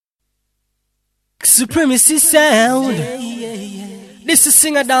Supremacy sound. This is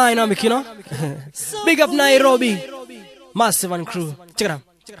Singer Dynamic, you know. Big up Nairobi, Massive and crew. Check it out.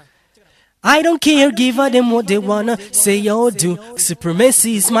 I don't care, give a them what they wanna say or do.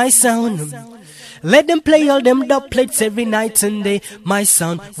 Supremacy is my sound. Let them play all them dub plates every night and day. My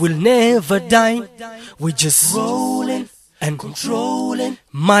sound will never die. We're just rolling and controlling.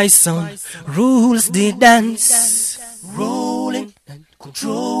 My sound rules the dance. Rolling and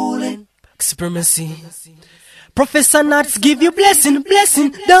controlling. Supremacy. Professor Nuts give you blessing,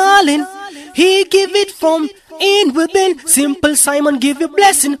 blessing, darling. He give it from in within. Simple Simon give you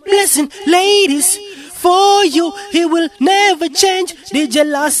blessing, blessing, ladies. For you, he will never change. DJ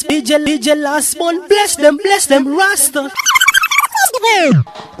last one, bless them, Rasta.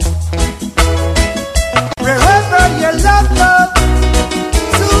 Wherever you love love,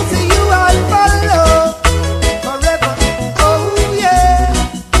 Susie, you I'll follow forever. Oh yeah,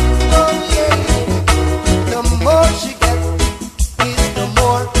 oh yeah. The more she gets, is the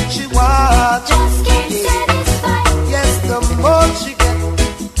more she wants. Just can't satisfy. Yes, the more she gets,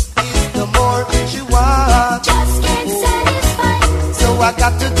 is the more she wants. Just can't satisfy. So I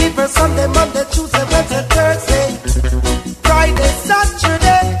got to give her Sunday, Monday, Tuesday, Wednesday, Thursday, Friday,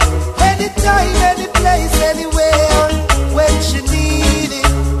 Saturday, anytime, any place, anywhere, when she need it.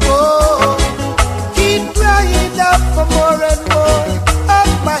 Oh, keep crying out for more and more of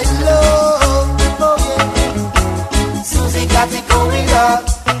my love. Oh yeah, Susie got it going on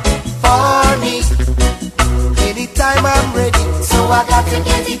for me. Anytime I'm ready, so I got to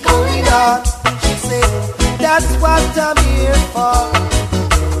get it going on. She said, that's what I'm here for.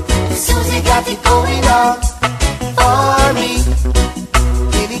 Susie got it going on for me.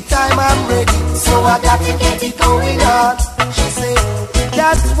 Anytime I'm ready, so I got to get it going on. She said,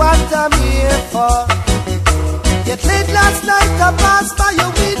 that's what I'm here for. Yet late last night I passed by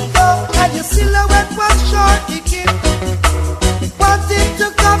your window, and your silhouette was short, kicking. Wanted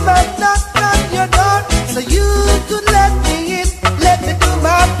to come and knock on your door, so you could let me in, let me do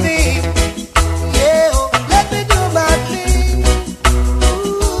my thing. Yeah, oh, let me do my thing.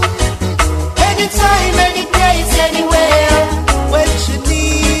 Ooh. Anytime, any place, anywhere, when she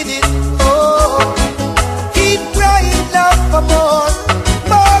need it, oh, keep crying out for more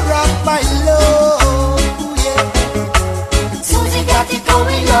of my love, yeah. Susie got it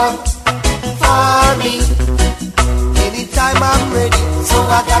going on for me. Anytime I'm ready, so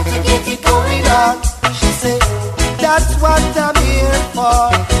I got to get it going on. She said, that's what I'm here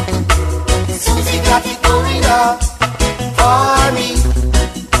for. Susie got it going on for me.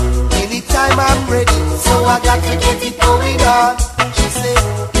 Anytime I'm ready, so I got to get it going on. She said,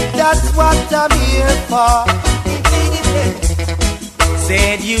 that's what I'm here for.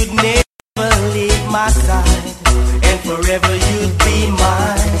 Said you'd never leave my side, and forever you'd be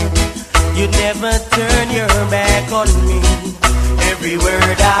mine. You'd never turn your back on me. Every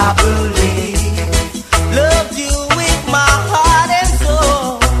word I believe. Loved you with my heart and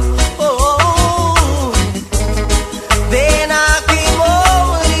soul. Oh, then I came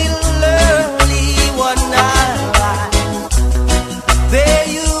home a little early one night. There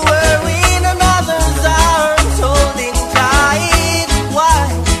you were in another's arms, holding tight.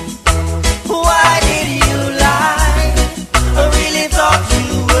 Why did you lie? I really thought you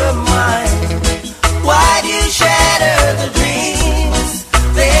were mine. Why'd you shatter the dreams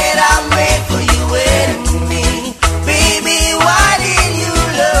that I made for you and me? Baby, why did you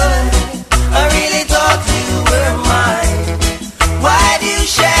lie? I really thought you were mine. Why'd you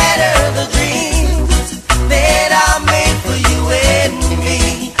shatter the dreams that I made for you and me?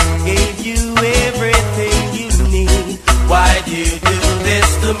 Gave you everything you need. Why'd you do this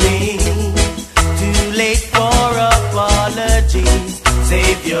to me? Too late for apologies.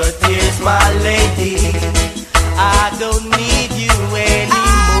 Save your tears, my lady. I don't need you anymore.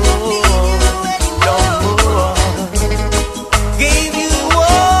 No more. Gave you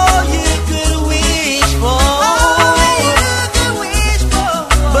all you could wish for.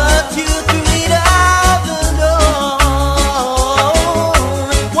 But you threw it out the door.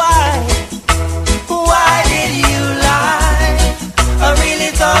 Why did you lie? I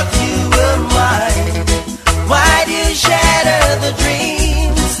really thought you were mine. Why'd you shatter the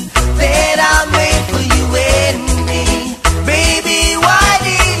dreams that I made for you and me? Baby, why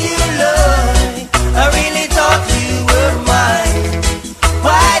did you lie? I really thought you were mine.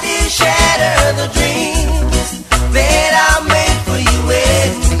 Why'd you shatter the dreams that I made for you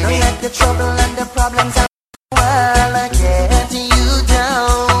and me? Don't let the trouble and the problems of the world get you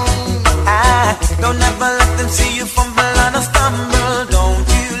down. Don't ever let them see you fumble and stumble. Don't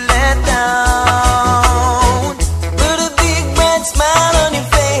you let down. Put a big bright smile on your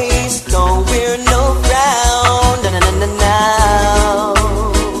face. Don't wear no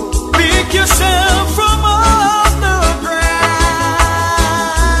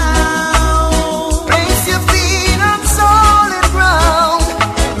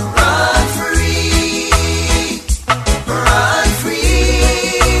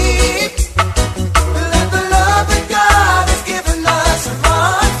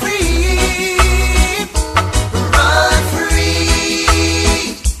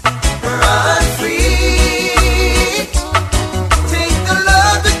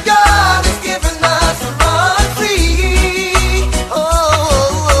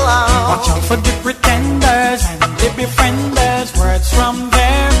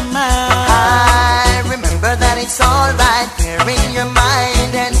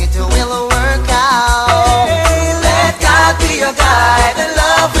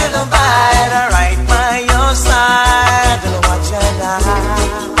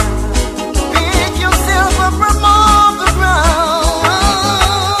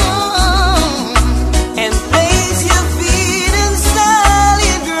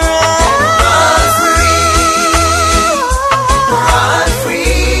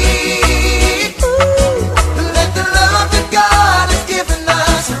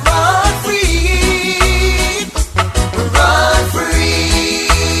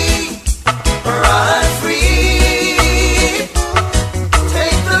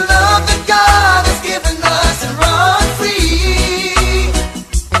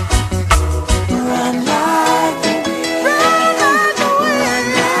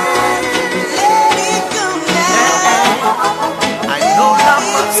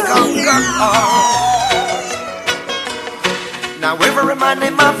must conquer all. Now every man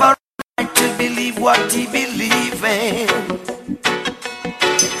him have a right to believe what he believe in.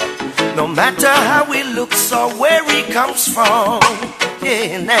 No matter how he looks or where he comes from.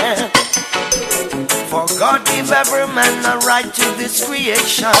 Yeah, now. For God give every man a right to this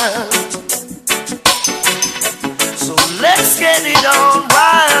creation. So let's get it on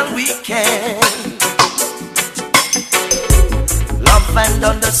while we can. Love and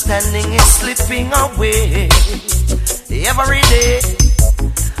understanding is slipping away every day.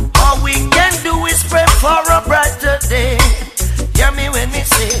 All we can do is pray for a brighter day. Hear me when me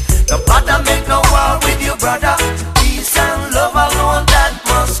say, no bother make no war with your brother. Peace and love alone that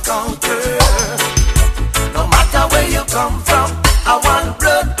must conquer. No matter where you come from, I want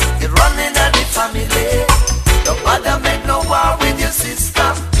blood, it running in the family. No bother make no war with your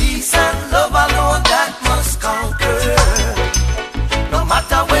sister. Peace and love alone that must conquer. No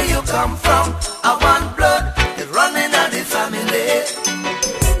matter where you come from, I want blood, it running in the family.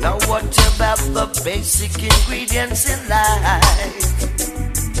 Now what about the basic ingredients in life?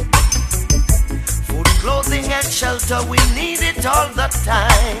 Food, clothing and shelter, we need it all the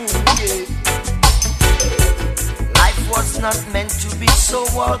time. Yeah. Life was not meant to be so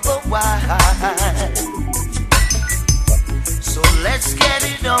all the while. So let's get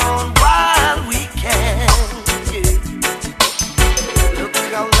it on while we can. Yeah. Look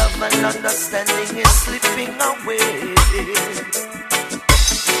how love and understanding is slipping away.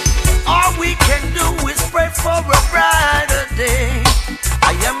 All we can do is pray for a brighter day.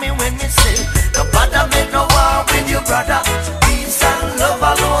 I hear me when me say, no bother make no war with your brother. Peace and love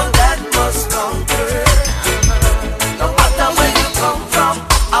alone that must conquer. No matter where you come from,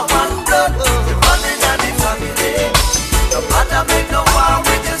 I want blood, you're running in the family. No matter make no war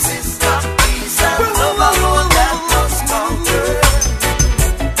with your sister. Peace and love alone that must conquer.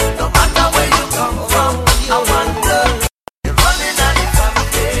 No matter where you come from, I want blood, you're running in the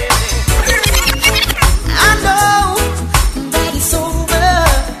family. I know that it's over,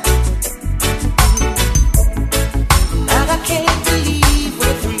 but I can't believe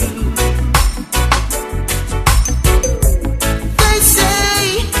we're through. They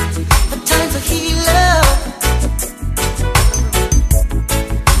say the times are healer,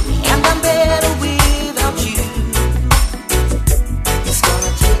 and I'm better without you. It's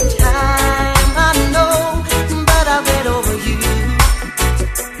gonna take time, I know, but I'll get over you.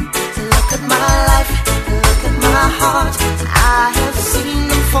 Look at my life, look at my heart. I have seen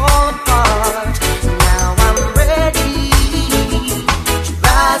them fall apart. Now I'm ready to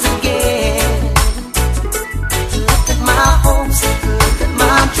rise again. Look at my hopes, look at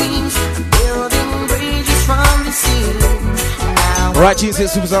my dreams, building bridges from the seams. Now Right,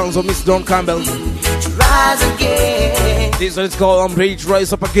 Jesus, Super Sounds of Miss Don Campbell. to rise again. This one is called I'm Ready to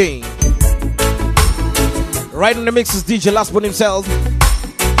Rise Up Again. Right in the mix is DJ Last One himself.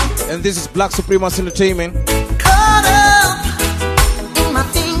 And this is Black Supremacy Entertainment. Caught up in my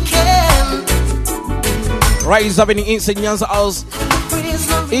thinking. Right, it's happening inside Nyanza House.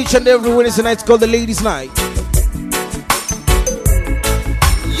 Prisoner Each and every Wednesday night, it's called the Ladies' Night.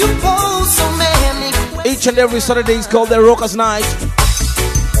 you pose so many questions, Each and every Saturday is called the Rockers' Night.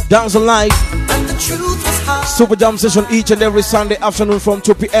 Dance on Live. but the truth was hard. Super Jam session each and every Sunday afternoon from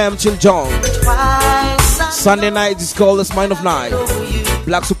 2 p.m. till dawn. Twice I Sunday night is called the Spine of Night. over you.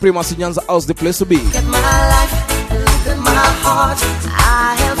 Black Supremacy Nyanza House, the place to be. Look at my life, look at my heart.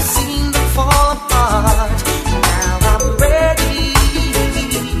 I have seen them fall apart. Now I'm ready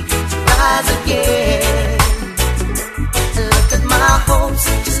to rise again. Look at my hopes,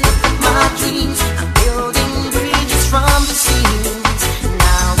 just look at my dreams. I'm building bridges from the seams.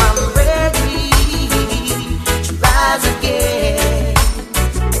 Now I'm ready to rise again.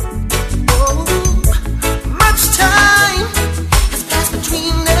 Oh, much time has passed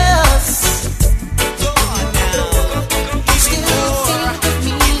between us. You still think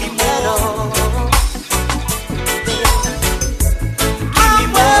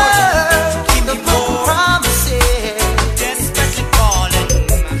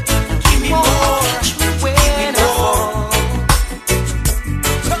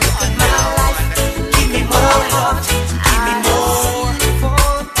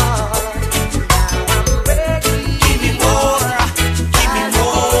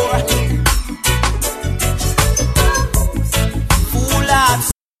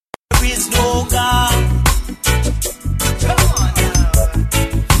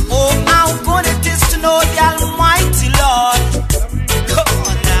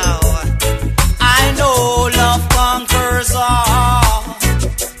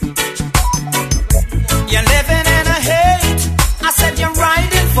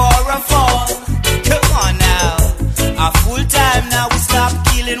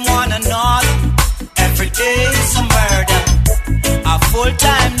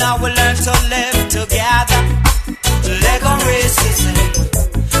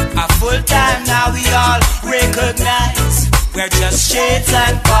recognize we're just shades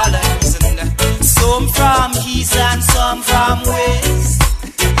and colors, and some from east and some from west.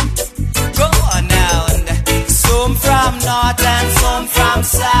 Go on now, and some from north and some from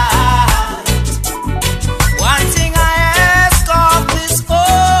south. One thing I ask of this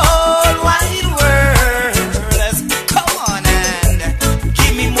whole wide world is, come on and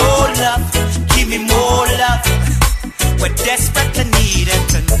give me more love, give me more love. We're desperately need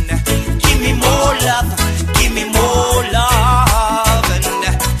it, and give me more love, give me more love, and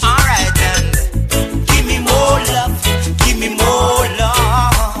alright then, give me more love, give me more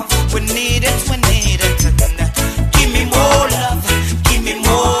love. We need it, and give me more love, give me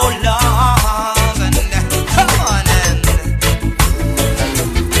more love, and come on and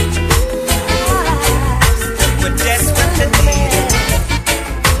we're desperately need it.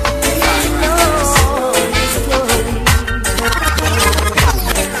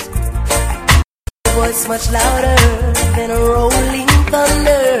 Voice much louder than a rolling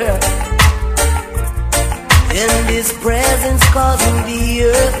thunder, and His presence causing the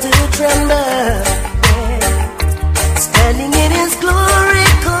earth to tremble. Standing in His glory,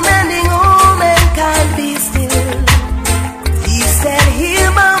 commanding all mankind be still. He said,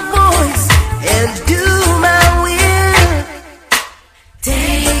 "Hear my voice and do my will.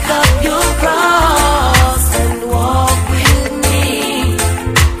 Take up your cross and walk with me."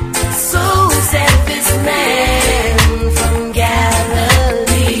 So said this man from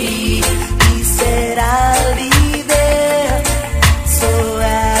Galilee. He said, "I'll be there, so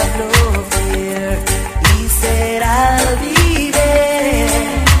have no fear." He said, "I'll be there,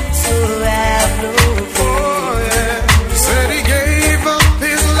 so have no fear." Said He gave up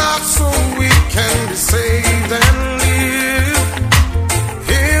His life so we can be saved and live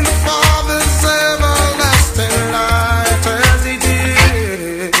in the Father's everlasting light as He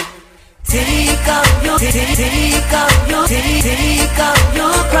did. Take up your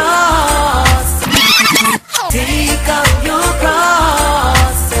cross. Take up your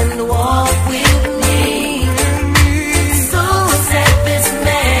cross and walk with me. So said this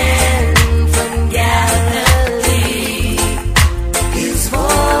man from Galilee. His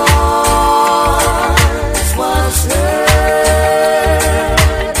voice was heard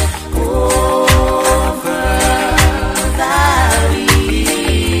over valley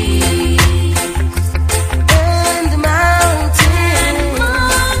and mountain.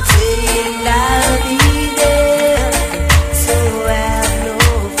 I'll be there, so have no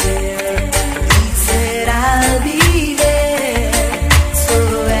fear. He said, "I'll be there, so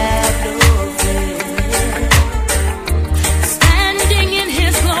have no fear." Standing in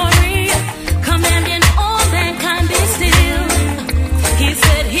His glory, commanding all mankind be still. He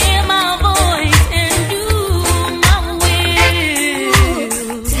said, "Hear my voice and do my will."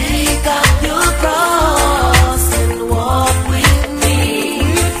 Take up your cross and walk with me.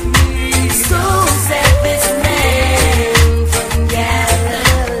 So said this man from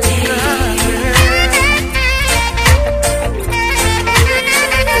Galilee.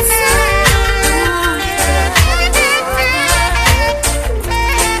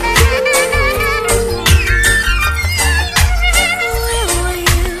 Where were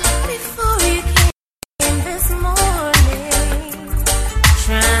you before you came this morning?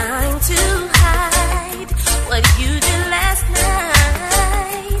 Trying to hide what you did last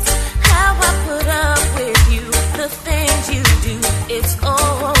night. How I put up with you, the things you do, it's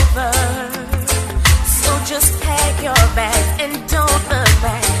over. So just pack your bags and don't look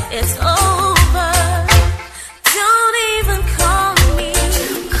back, it's over. Don't even call me,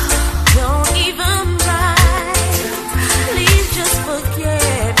 don't even write. Please just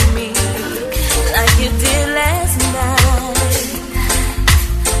forget me like you did last night.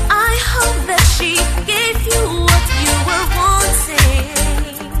 I hope that she gave you what you were wanting.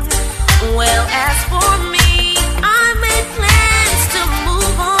 Well, as for me, I made plans to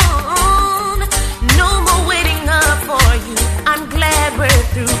move on. No more waiting up for you. I'm glad we're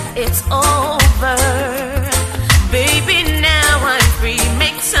through. It's over. Baby, now I'm free.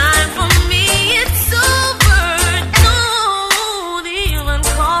 Make time for me. It's over. Don't even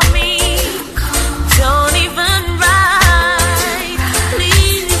call me. Don't even write.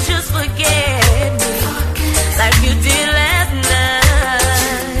 Please just forget me like you did last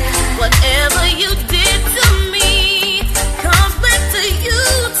night. Whatever you did to me comes back to you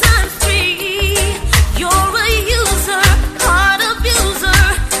times 3. You're a user, heart abuser.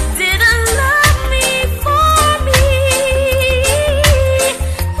 Didn't love me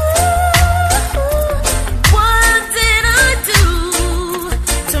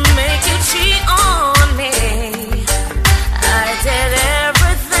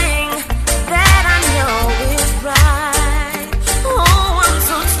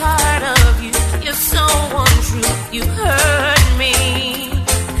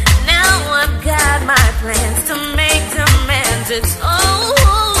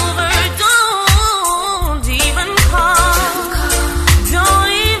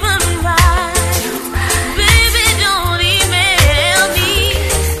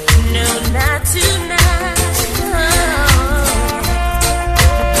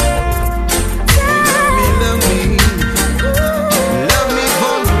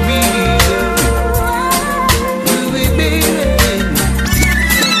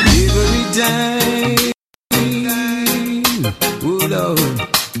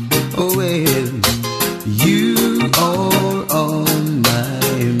Oh well, you are on my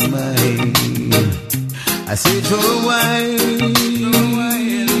mind. I said for a while,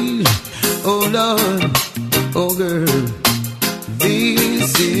 oh Lord, oh girl,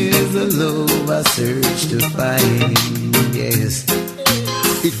 this is the love I search to find. Yes,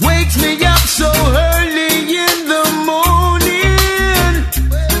 it wakes me up so early in the morning.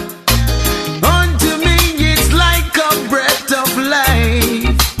 Unto me it's like a breath of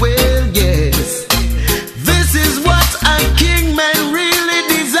life. Well, yes, this is what a king man really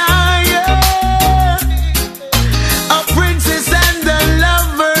desire. A princess and a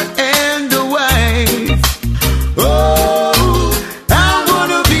lover and a wife. Oh, I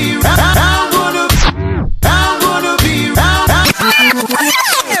wanna be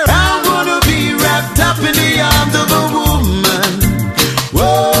wrapped up in the arms of a woman.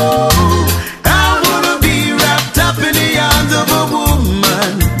 Whoa, I wanna be wrapped up in the arms of a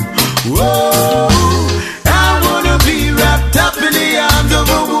woman. Whoa, I wanna be wrapped up in the arms of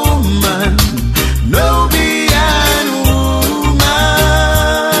a woman. Nubian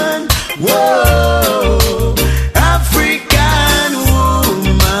woman. Whoa, African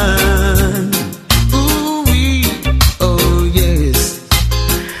woman. Ooh wee, oh yes.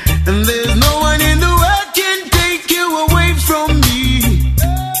 And there's no one in the world can take you away from me.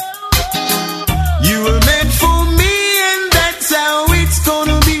 You were meant for me, and that's how it's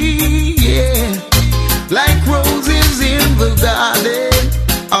gonna be. Yeah, like roses in the garden,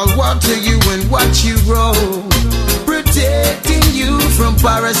 I'll water you and watch you grow, protecting you from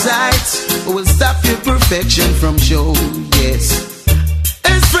parasites who will stop your perfection from show. Yes,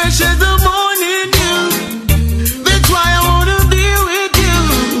 as fresh as the morning dew. That's why I wanna be with you.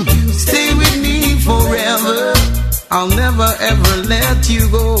 Stay with me forever. I'll never ever let you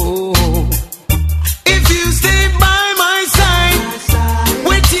go. If you stay by my side,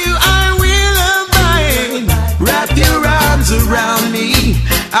 with you I will abide. Wrap your arms around me,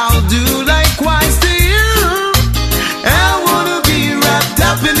 I'll do likewise to you. I wanna be wrapped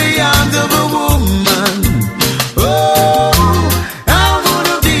up in the arms of a woman. Oh, I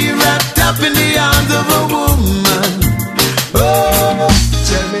wanna be wrapped up in the arms of a woman. Oh,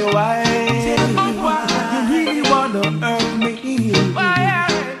 tell me why you really wanna hurt me.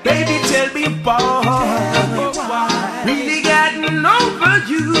 Baby, tell me why really gotten over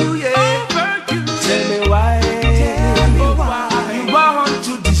you, yeah. Tell me why you want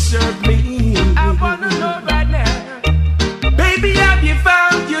to desert me. I wanna know right now. Baby, have you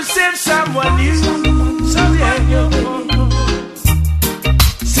found yourself someone new? Yeah.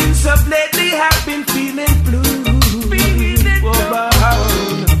 Since of lately I've been feeling blue. Oh,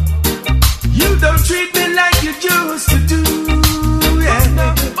 you don't treat me like you used to do.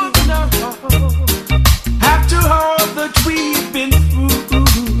 Yeah. After all that we've been through,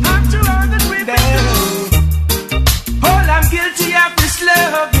 all I'm guilty of is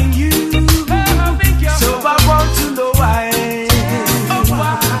loving you. So I want to know why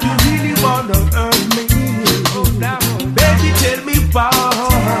you really wanna hurt me. Baby, tell me why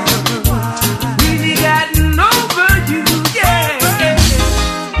really gotten over you. Yeah.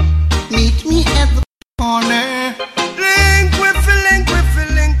 Meet me at the corner.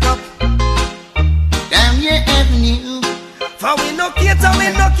 Link up down your avenue. For we no cater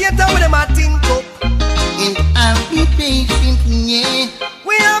with them a think up. And I'll be patient, yeah.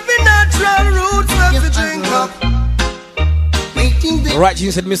 We have the natural roots where we drink up. Waiting there. Right,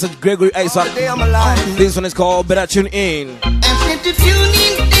 you said Mr. Gregory Isaac. This one is called Better Tune In. And said to tune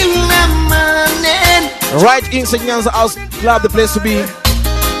in my morning. Right inside Nyanza House Club, the place to be.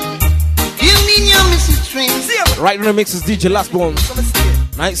 Tune in your Mrs. Train. Right in the mix is DJ Last Bones.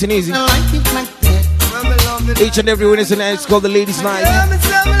 Nice and easy. I like it like that. Each and every Wednesday night it's called the Ladies Night.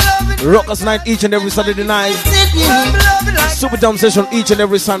 Rockers Night each and every Saturday night. Super Jam Session each and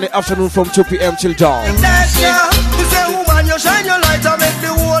every Sunday afternoon from 2 p.m. till dawn. You say, woman, you shine your light and make the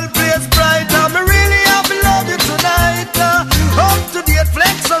whole place brighter. Me really have to love you tonight. Up to date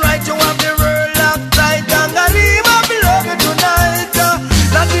flex, alright, you have the world locked tight. And I have to love you tonight.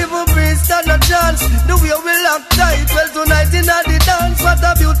 Not even breeze, stand a chance. The way we lock tight. Well, tonight in the dance, what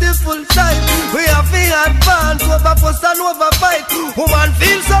a beautiful sight. We have to advance, over post and over fight. Woman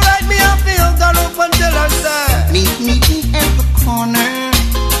feels alright, me have to hug her up and tell her say, meet me at the corner.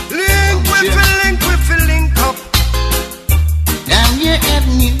 link up Down your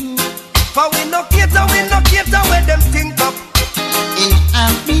avenue. for we no cater where them think up. And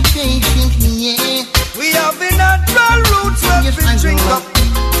I'll be patient, yeah. We have the natural roots where Yes, we I drink know. up.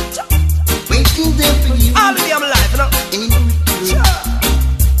 Waiting there for you. All the I'm alive, you know.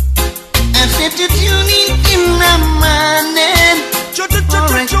 I said to tune in the morning.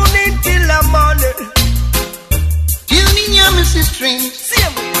 Tune in strange.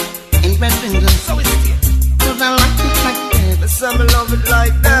 Same way. In Bedford. So it's here. Cause I like it like that. Me say me love it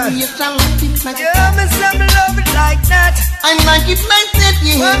like that. Oh, yes, I like it like Yeah, that. me say me love it like that. I like it like that,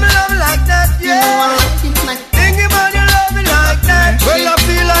 Well, yeah. me love it like that, You know I yeah. like it like that. Think about you love it like that. Well, I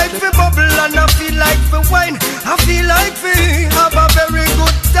feel like for bubble and I feel like for wine. I feel like for have a very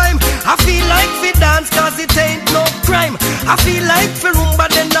good time. I feel like for dance cause it ain't no crime. I feel like for rumba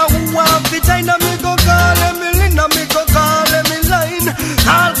then now who want for China. Me go call Emily, me go call Emmeline.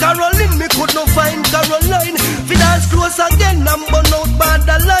 Call Caroline, me could not find Caroline. For dance close again and burn out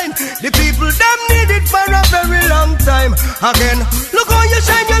borderline. The people them need it for a very long time. Again, look how you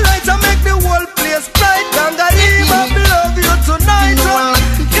shine your lights and make the whole place bright. Gangarima, me love you tonight.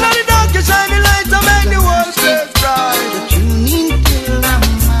 In the dark you shine the lights and make the whole place bright. Tune in till I'm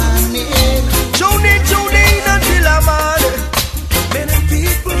morning. Tune in until I'm on it. Many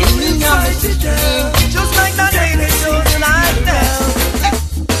people will fight it down, just like that daily show tonight now.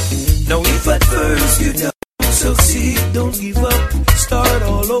 Now if at first you don't succeed, don't give up, start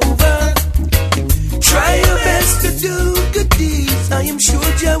all over. Try your best to do good deeds. I am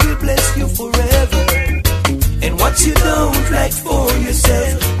sure Jah will bless you forever. And what you don't like for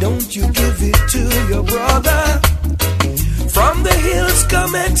yourself, don't you give it to your brother. From the hills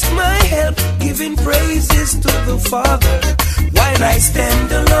cometh my help, giving praises to the Father. While I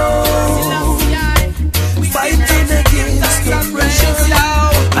stand alone, fighting against oppression,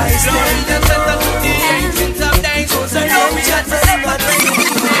 I stand alone, 'cause I know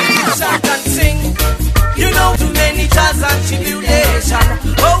Jah can sing. You know too many trials and tribulation.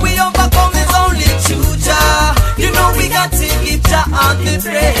 Oh, we overcome is only through Jah. You know we got to give Jah all the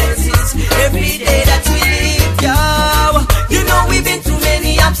praises every day that we live, Jah. You know we've been through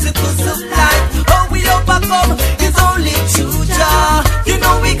many obstacles of life. Oh, we overcome is only through Jah. You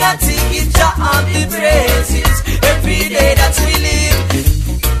know we got to give Jah all the praises every day that we live.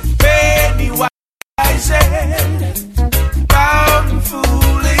 Pennywise and bound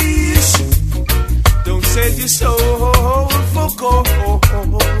foolish. Don't sell your soul for gold.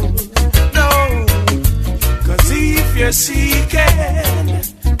 No, 'cause if you're seeking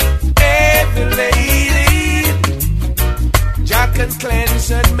every lady, Jah can cleanse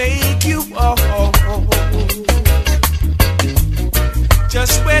and make you whole.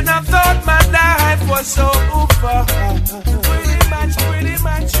 Just when I thought my life was over, pretty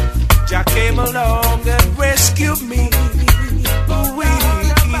much, Jah came along and rescued me.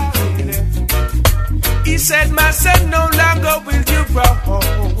 He said, my son, no longer will you roam.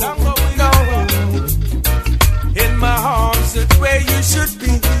 No, in my arms is where you should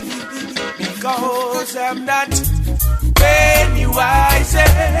be. Because I'm not pennywise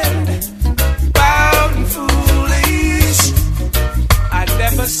and bound foolish. I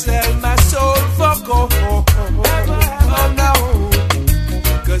never sell my soul for gold. Oh no,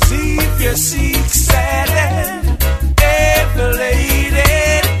 'cause if you seek sad every lady,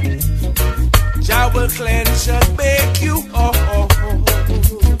 Jah will cleanse and make you whole.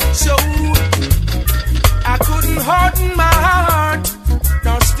 So I couldn't harden my heart,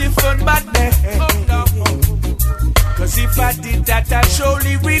 nor stiffen my neck. 'Cause if I did that, I'd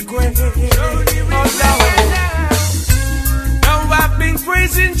surely regret. Oh no. Now I've been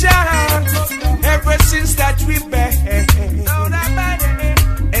praising Jah ever since that we met.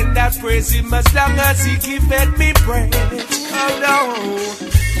 And I praise Him as long as He giveth me breath. Oh no.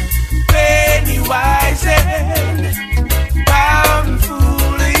 Pennywise and bound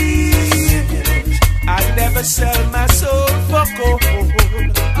foolish. I never sell my soul for gold.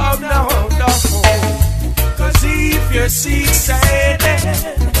 Oh no, no. 'Cause if you seek Satan,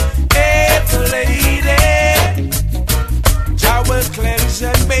 every lady, Jah will cleanse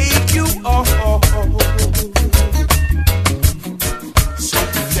and make you whole. So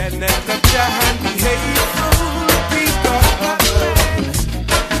then let Jah and behave.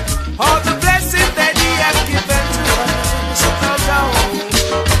 All the blessings that He has given to us. Oh, no.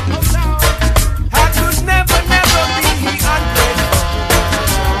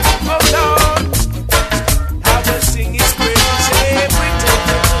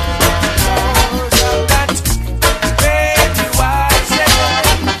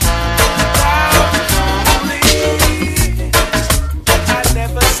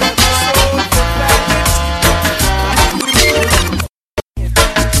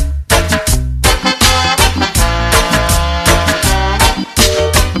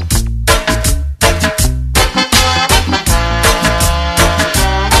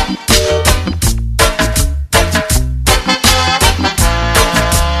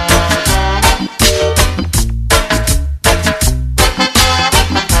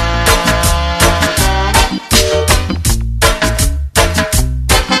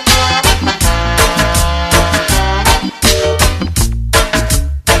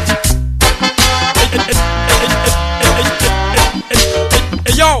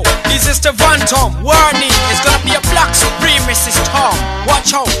 this is the Van Tom. Warning, it's gonna be a black supremacist storm.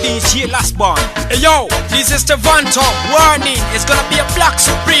 Watch out, DJ Last Born. Hey yo, this is the Van Tom. Warning, it's gonna be a black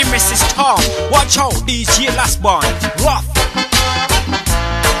supremacist storm. Watch out, DJ Last Born. Rough.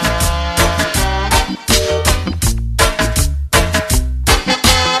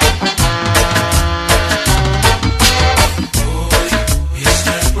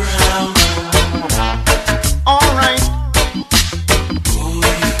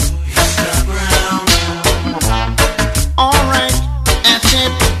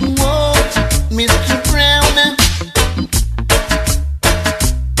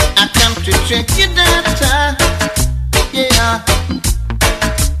 Check your data, yeah.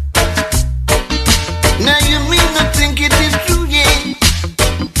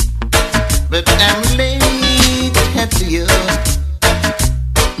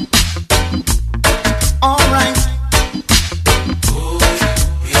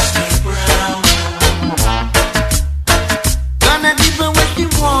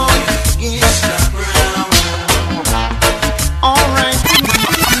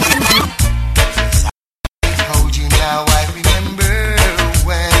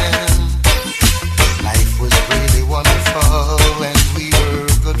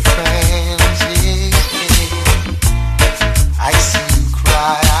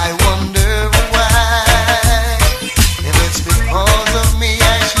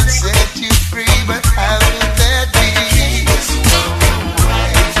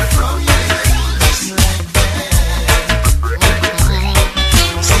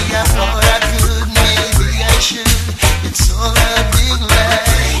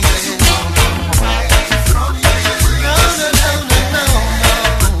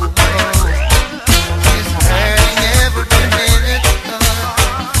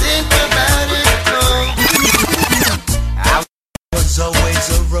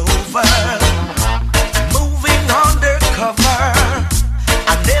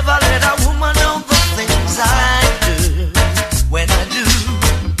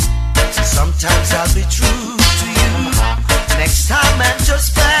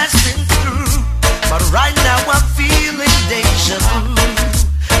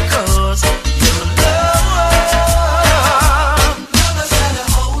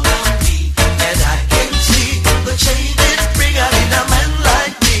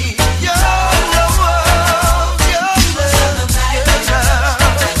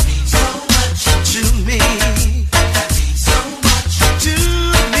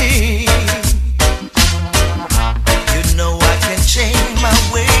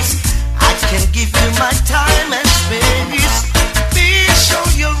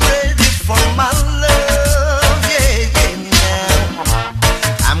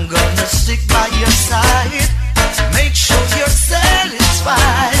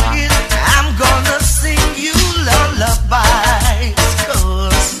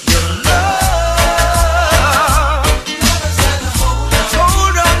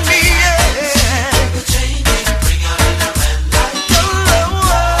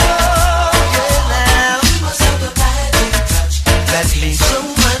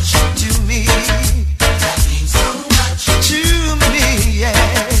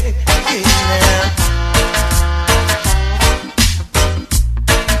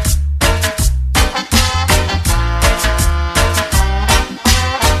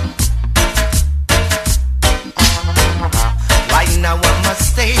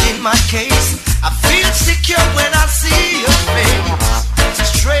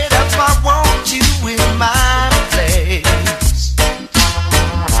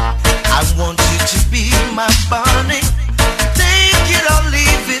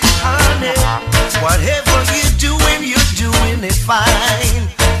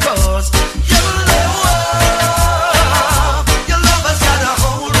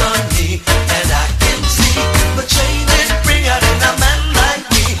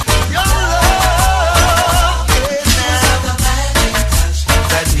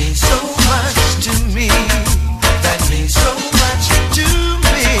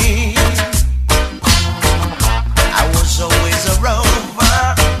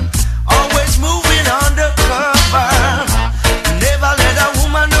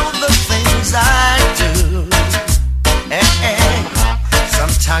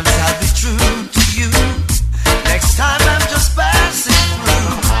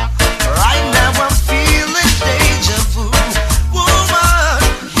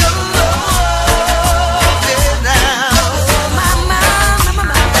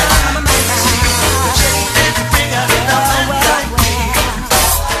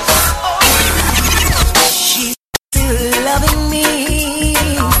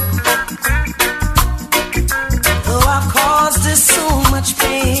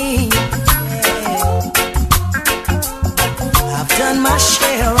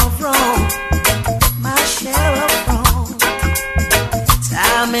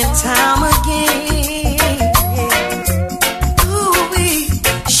 time and time again. Ooh-wee,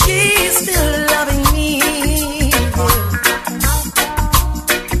 she's still loving me.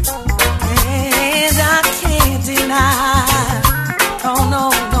 And I can't deny, oh no,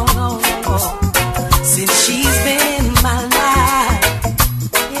 no, no, no. Since she's been in my life,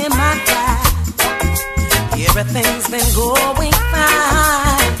 everything's been going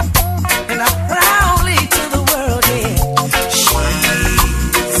fine, and I proudly to the world, yeah.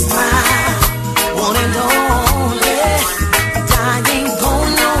 She's mine, one and only. And I ain't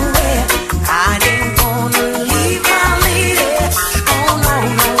going nowhere. I ain't gonna leave my lady. Oh no,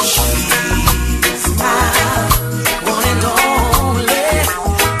 no. She's mine, one and only.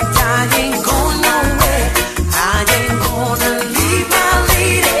 And I ain't going nowhere. I ain't gonna leave my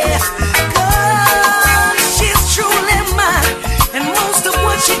lady.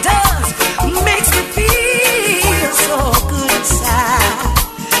 She does makes me feel so good inside.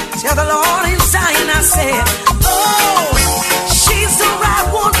 Tell the Lord in Zion, I said, oh, she's the right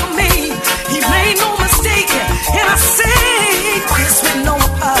one for me. He made no mistake, and I say this with no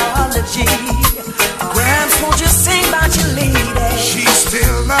apology. Gramps, won't you sing about your lady? She's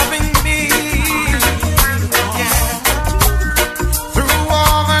still loving me, yeah. Through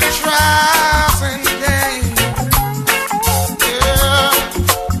all the trials and pain.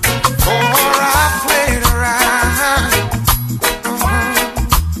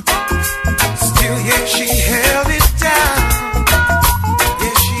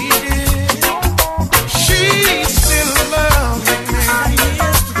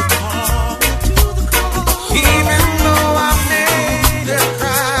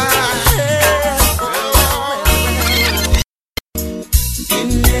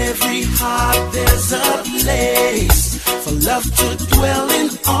 Love to dwell in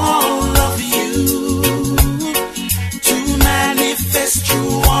all of you, to manifest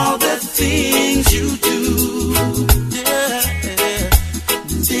through all the things you do. Yeah.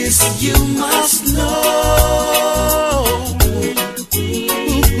 This you must know.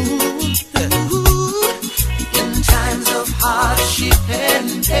 In times of hardship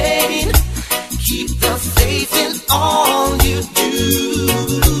and pain, keep the faith in all you do.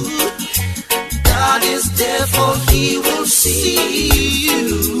 God is there, for He will see you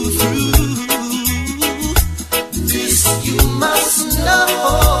through. This you must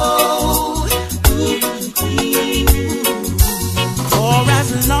know. For as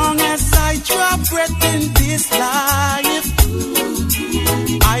long as I draw breath in this life,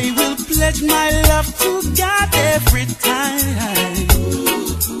 I will pledge my love to God every time.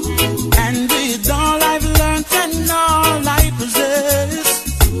 And with all I've learned and all I possess,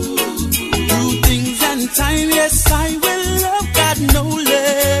 time, yes, I will love God no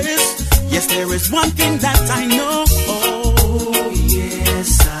less. Yes, there is one thing that I know. Oh,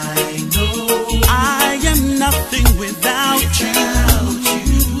 yes, I know. I am nothing without you.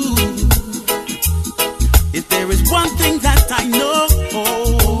 If there is one thing that I know.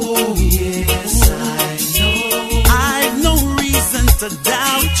 Oh, yes, I know. I've no reason to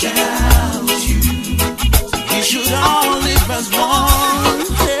doubt you. We should all live as one.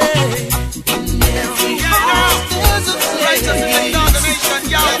 Hey.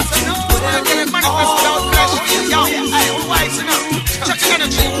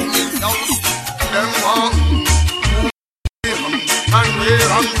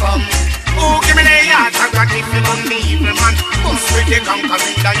 Oh, give me the yard, I got it from the evil man. Bust with the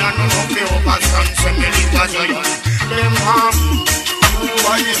conquering lion, no fear of us, and send me the giant. Them who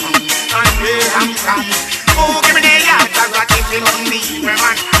I am, and where I'm from. Oh, give me the yard, I got it from the evil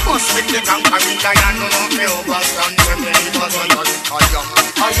man. Bust with the conquering lion, no fear of us, and send me the giant.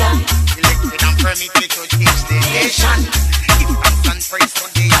 I am elected and permitted to teach the nation. Give thanks and praise to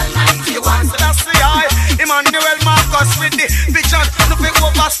the Almighty One. So that's the eye, Emmanuel Marcus with the vision. Nothing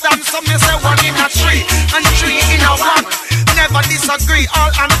overstand, some me say one in a three, and three in a one. Never disagree, all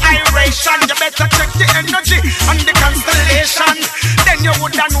annihilation. You better check the energy and the constellation. Then you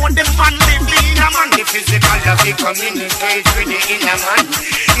would know the man living in a man. The physical of the communicate with the inner man.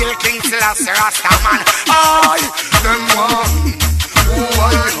 He'll King Selassie Rasta man. I, them one. Who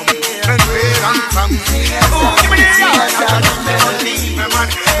I am, and where I'm from. Oh, give me the yard, I don't believe me, man.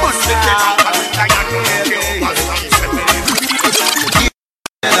 Must be dead, I don't know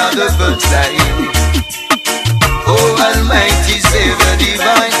another punchline. Oh, Almighty Savior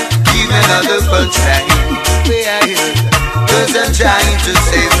Divine, give me another punchline. Where I hear, 'cause I'm trying to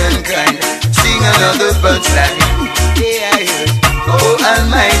save mankind. Sing another punchline. Where I hear, oh,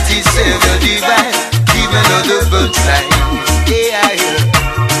 Almighty Savior Divine, give me another punchline. Where I hear,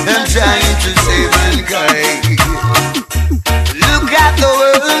 I'm trying to save mankind. Look at the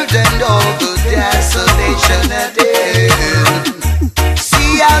world.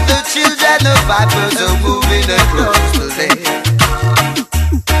 vipers are moving across the land.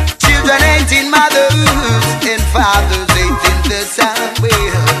 Children ain't in mothers, and fathers ain't in the sound.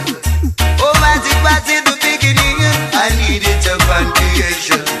 Oh, as it was in the beginning, I needed a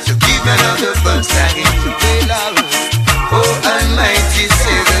foundation. So give me another verse again. Oh, Almighty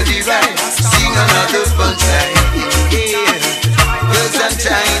Savior divine, sing another verse again. Cause I'm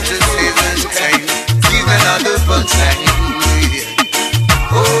trying to save mankind. Give me another verse again.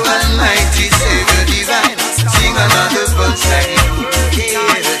 Oh, Almighty Savior divine, sing another verse again.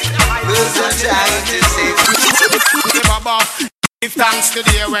 Cause I'm trying to save mankind. Give thanks to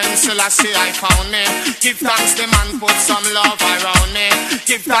the day when Selassie I found me. Give thanks the man put some love around me.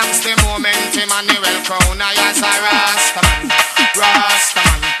 Give thanks the moment Emmanuel crown I as a Rastaman,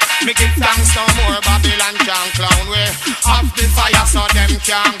 Rastaman. Me give thanks no more Babylon can clown we. Off the fire so them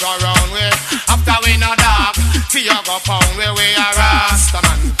can't go round we. After we no dog, fear go pound we a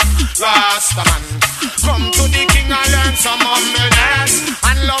Rastaman, Rastaman. Come to the king and learn some humbleness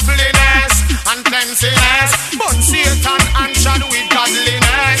and loveliness and cleanliness. Burn Satan and shad with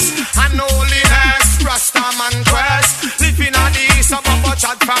godliness and holiness. Rastaman quest, living on the east of a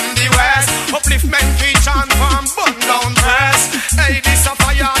chat from the west. Upliftment preach and from burn down press. Hey, this a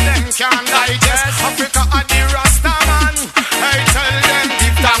fire them can digest. Africa are the Rastaman. Hey, tell them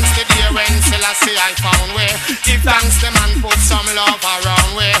give thanks to the day when Selassie I found way. Give thanks the man put some love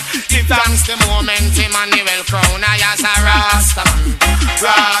around way. Give thanks the moment Emmanuel crown I as a Rastaman,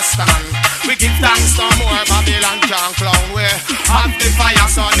 Rastaman. We give thanks no more Babylon can't clown we. Have the fire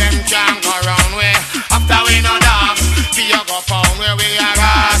so them can't go round we. After we no dog, fear go pound where we are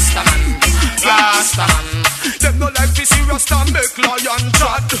Rastaman, Rastaman. Them no like to see Rasta make lion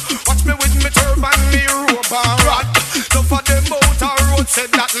chat. Watch me with me turban, me robe and rod. No for them out a road said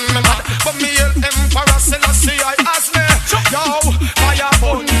that me mad. But me el Emperor Selassie I ask me. Yo, fire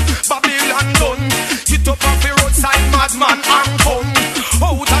bun, Babylon done. Hit up off the roadside madman and gun.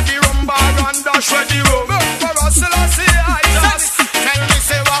 Out of the rumbar and dash where the rum. Emperor Selassie I just tell me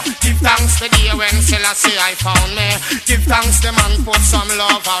say what. Give thanks to the day when Selassie I found me. Give thanks the man put some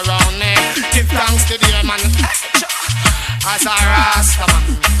love around me. Give thanks to the man as a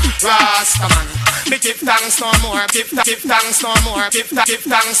Rastaman, Rastaman. Me give thanks no more, give thanks no more, give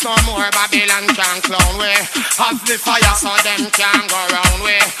thanks no more. Babylon can't clown we. Have the fire so them can't go round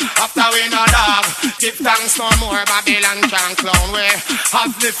we. After we no dog, give thanks no more. Babylon can't clown we.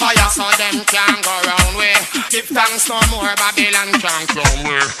 Have the fire so them can't go round we. Give thanks no more. Babylon can't clown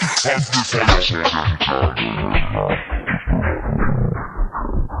we. Have the fire so them can't go round we.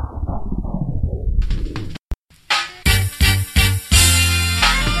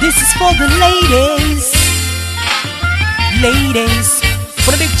 This is for the ladies, ladies,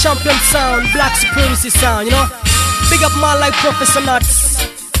 for the big champion sound, black supremacy sound, you know. Big up man like Professor Nuts,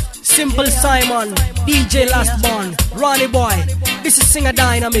 Simple Simon, DJ Last Born, Ronnie Boy. This is Singer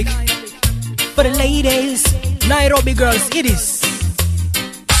Dynamic. For the ladies, Nairobi girls, it is.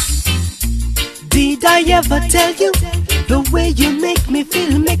 Did I ever tell you the way you make me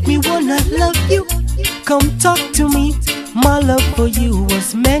feel, make me wanna love you? Come talk to me. My love for you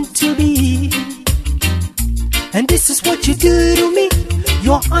was meant to be. And this is what you do to me.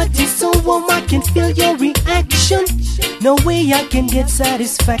 Your heart is so warm, I can feel your reaction. No way I can get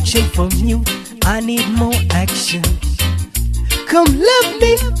satisfaction from you. I need more action. Come love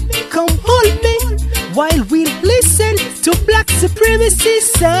me, come hold me, while we listen to black supremacy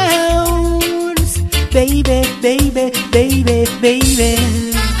sounds. Baby, baby, baby, baby.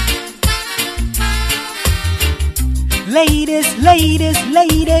 Ladies, ladies,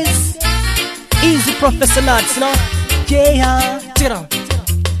 ladies. Easy Professor Nuts, you know? Yeah, check it out.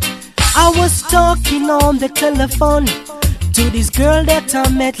 I was talking on the telephone to this girl that I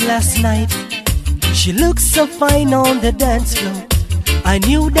met last night. She looked so fine on the dance floor. I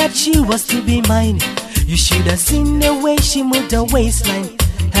knew that she was to be mine. You should have seen the way she moved her waistline.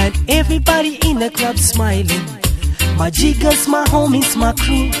 Had everybody in the club smiling. My jiggers, my homies, my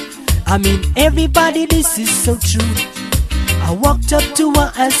crew. I mean everybody, this is so true. I walked up to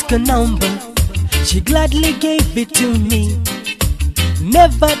her, asked her number. She gladly gave it to me.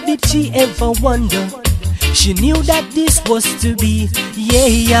 Never did she ever wonder. She knew that this was to be. Yeah,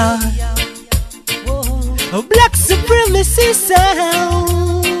 yeah. A black supremacy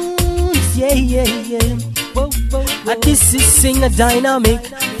sounds. Yeah, yeah, yeah. And this is Singer Dynamic.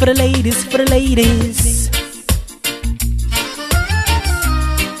 For the ladies, for the ladies.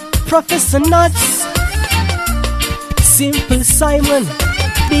 Professor Nuts, Simple Simon,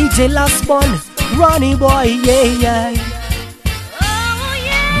 DJ Last Born, Ronnie Boy, yeah, yeah.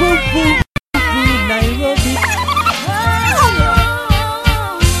 Woo, woo, woo, Nairobi.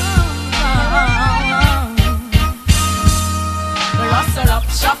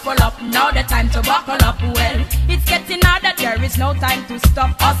 to buckle up. Well, it's getting harder, there is no time to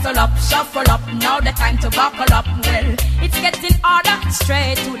stop. Hustle up, shuffle up, now the time to buckle up. Well, it's getting harder,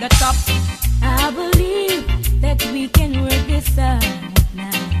 straight to the top. I believe that we can work this out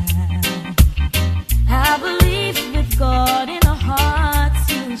now. I believe with God in our hearts,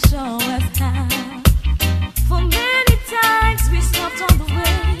 He'll show us how. For many times we stopped on the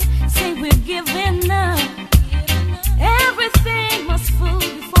way, say we've given up. Everything must fall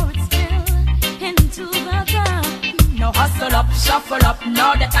before it's filled into the cup. Now hustle up, shuffle up,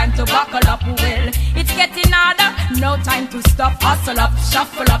 now the time to buckle up. Well, it's getting harder, no time to stop. Hustle up,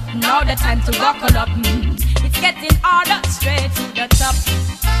 shuffle up, now the time to buckle up. It's getting harder, straight to the top.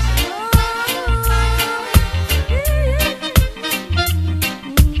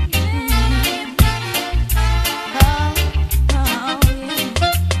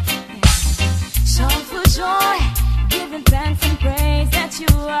 Shout for joy, giving thanks and praise that you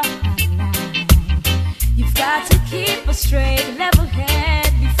are alive. You've got to keep a straight, level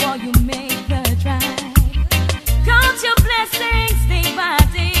head before you make the drive. Count your blessings day by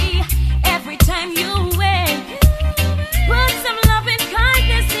day, every time you wake. Put some love and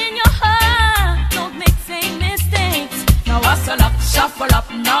kindness in your heart, don't make same mistakes. Now hustle up, shuffle up,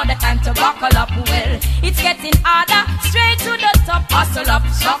 now the time to buckle up. Well, it's getting harder, straight to the top. Hustle up,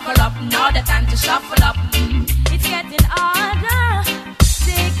 shuffle up, now the time to shuffle up. It's getting harder,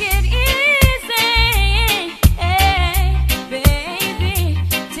 take it easy, hey, baby,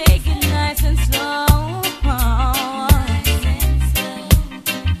 take it nice and slow.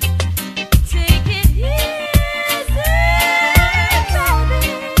 Take it easy,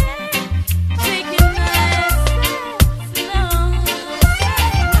 baby, take it nice and slow.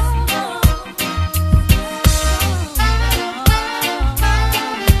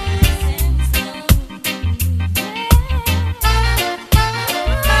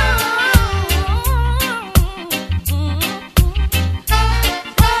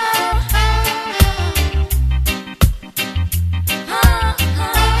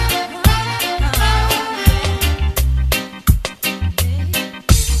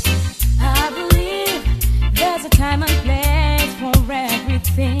 I believe there's a time and place for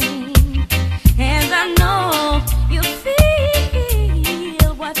everything, and I know you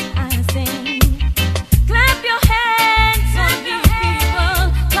feel what I sing. Clap your hands on you people,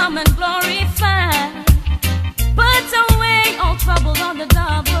 come and glorify. Put away all trouble on the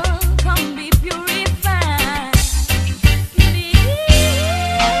double, come be purified.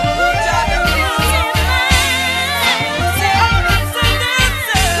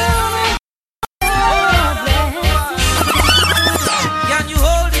 Can you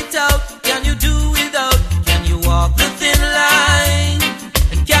hold it out? Can you do without? Can you walk the thin line?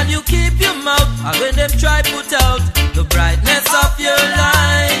 And can you keep your mouth? And when them try put out the brightness of your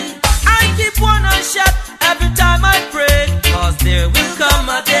line, I keep one eye shut every time I pray, cause there will come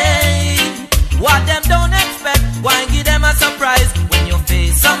a day what them don't expect. Why give them a surprise when you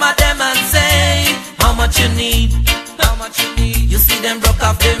face some of them and say how much you need, how much you need. You see them broke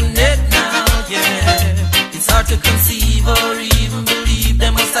off them neck now, yeah. It's hard to conceive or even believe. They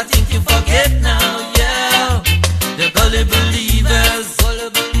must have think you forget now, yeah. The gully believers,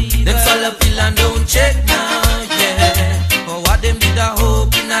 them solo pill and don't check now, yeah. For what them did a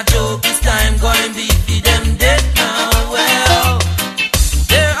hope in a joke, this time going be for them dead now, well.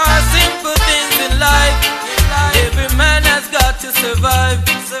 There are simple things in life, every man has got to survive.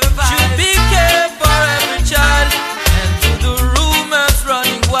 Should be care for every child, and to the rumors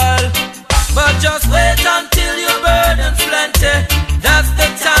running wild. But just wait until your burden's plenty. That's the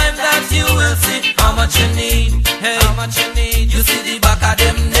time that you will see how much you need. Hey, how much you need. You see the back of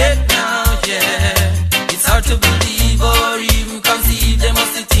them neck now, yeah. It's hard to believe or even conceive. They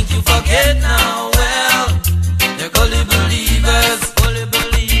must think you forget now. Well, they're gully believers.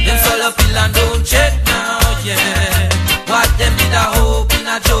 Them solo pill and don't check now, yeah. What them did a hope in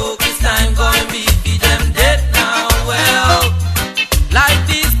a joke, this time going be for them dead now. Well, like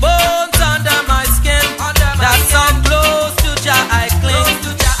these bones under my skin, that's so close to Jah I cling.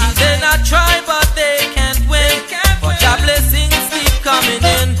 They not try but they can't win, for Jah blessings keep coming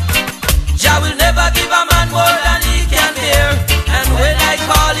in. Jah will never give a man more than he can bear, and when I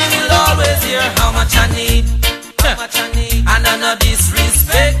call him he'll always hear how much I need. And none of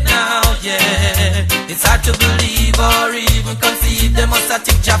disrespect now, yeah. It's hard to believe or even conceive. They must have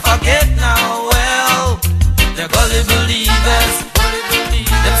think Jah forget now, well. They're gully believers.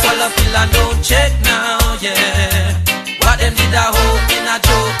 Them solo pill and don't check now, yeah. What them did a hope in a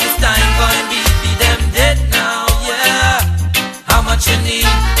joke, this time going be for them dead now, yeah. How much you need?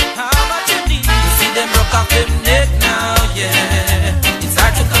 How much you need? You see them broke off them neck now, yeah. It's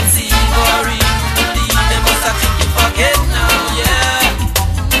hard to conceive or even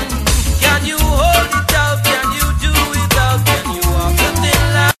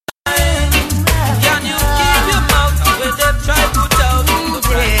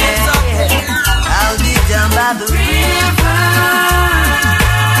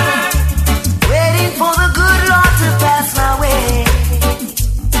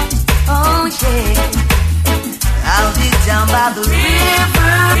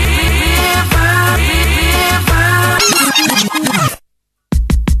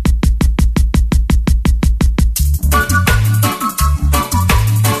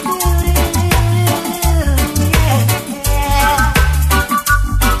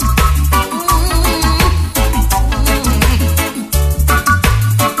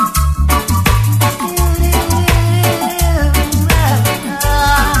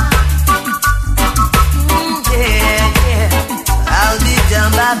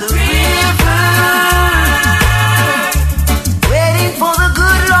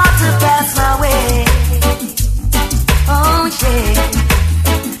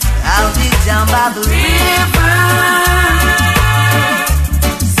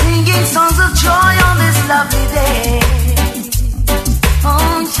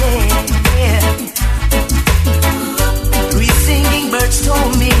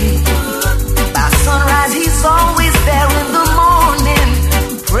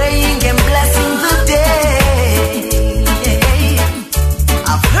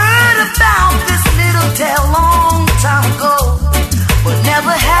about this little tale long time ago, but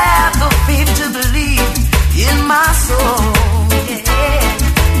never had the faith to believe in my soul. Yeah.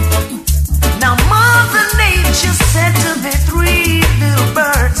 Now Mother Nature said to the three little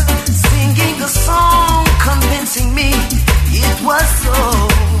birds, singing a song, convincing me it was so.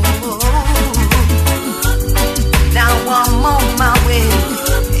 Now I'm on my way.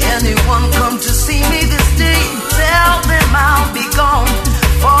 Anyone come to see me this day, tell them I'll be gone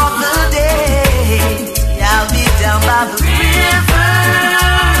for the day. I'll be down by the river,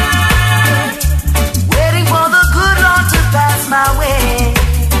 waiting for the good Lord to pass my way.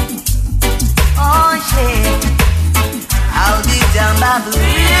 Oh yeah, I'll be down by the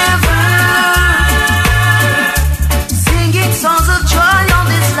river, singing songs of joy on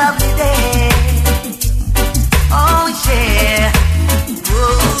this lovely day. Oh yeah.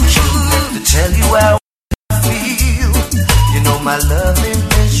 To tell you how I feel, you know my loving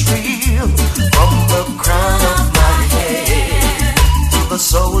is real. From the crown of my head to the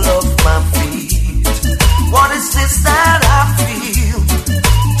sole of my feet. What is this that I feel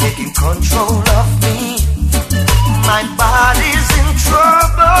taking control of me? My body's in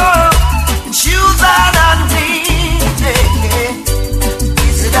trouble, it's you that I need. Yeah.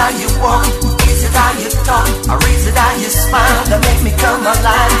 Is it how you walk? Is it how you talk? Or is it how you smile that make me come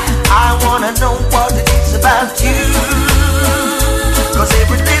alive? I wanna know what it is about you. Cause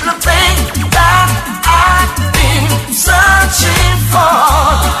every little thing that I've been searching for,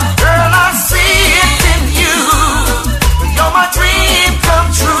 girl, I see it in you. You're my dream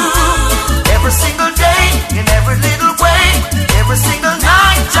come true. Every single day, in every little way, every single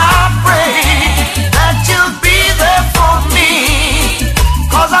night I pray that you'll be there for me.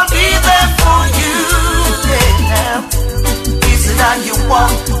 Cause I'll be there for you. Yeah. Is it how you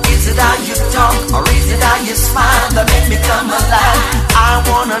walk? Is it how you talk? Or is it how you smile that make me come alive? I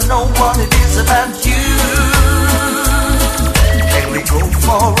wanna know what it is about you. Can we go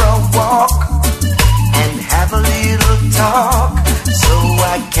for a walk and have a little talk, so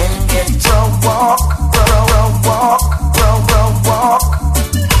I can get to walk, walk,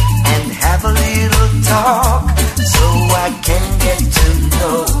 and have a little talk, so I can get to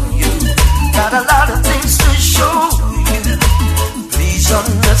know you. Got a lot of things to show you. Please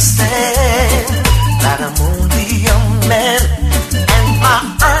understand that I'm only a man, and my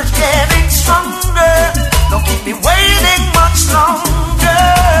urge getting stronger. Don't keep me waiting much longer.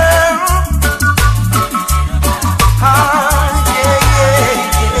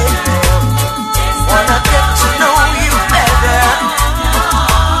 Wanna get to know you better.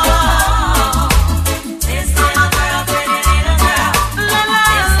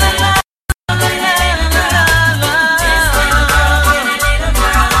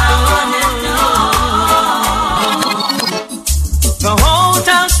 The whole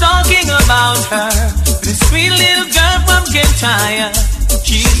town's talking about her, this sweet little girl from Kintyre.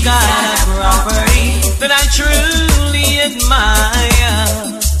 She's got a property that I truly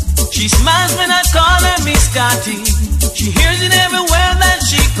admire. She smiles when I call her Miss Scotty. She hears it everywhere that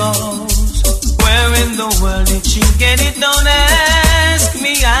she goes. Where in the world did she get it? Don't ask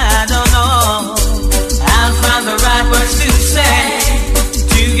me, I don't know. I'll find the right words to say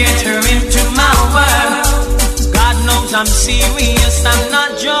to get her into my world. God knows I'm serious, I'm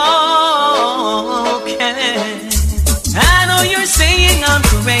not joking. I know you're saying I'm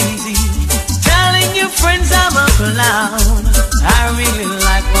crazy, telling your friends I'm a clown. I really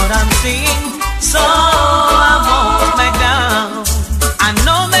like what I'm seeing, so I won't back down. I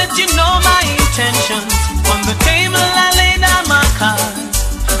know that you know my intentions. On the table I lay down my cards.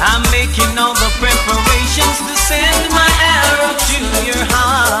 I'm making all the preparations to send my arrow to your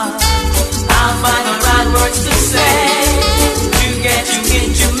heart. I'll find the right words to say to get you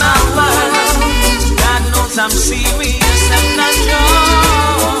into my world. God knows I'm serious, I'm not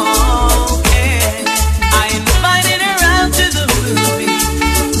joking. I invited her out to the movie,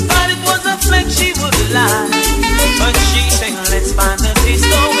 thought it was a flick she would like, but she said let's find a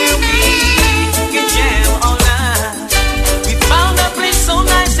disco where we can jam all night. We found a place so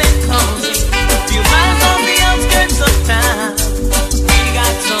nice and cozy, few miles on the outskirts of town. We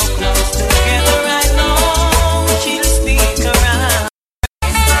got so close together, I know she'll stick around.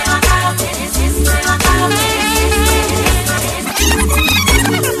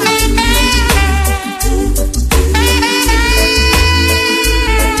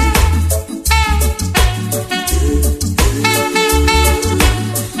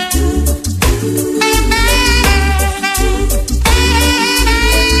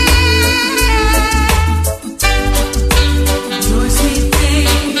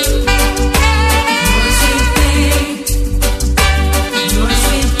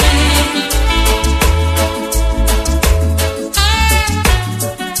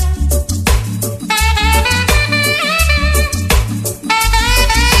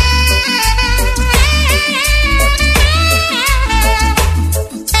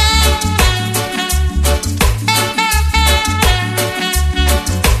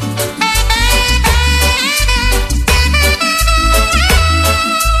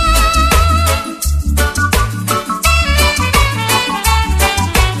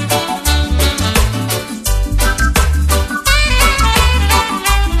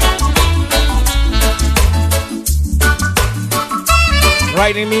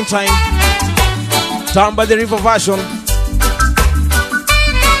 right in the meantime. Down by the river version.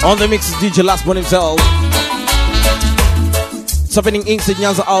 On the mix is DJ Last Born himself. It's happening inside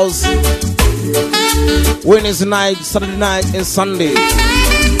Nyanza House. Wednesday night, Saturday night, and Sunday.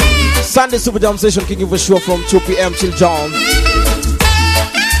 Sunday Super Jam Session kicking for sure from 2 p.m. till dawn.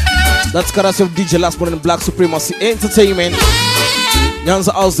 That's courtesy of DJ Last Born and Black Supremacy Entertainment.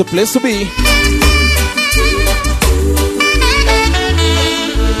 Nyanza House, the place to be.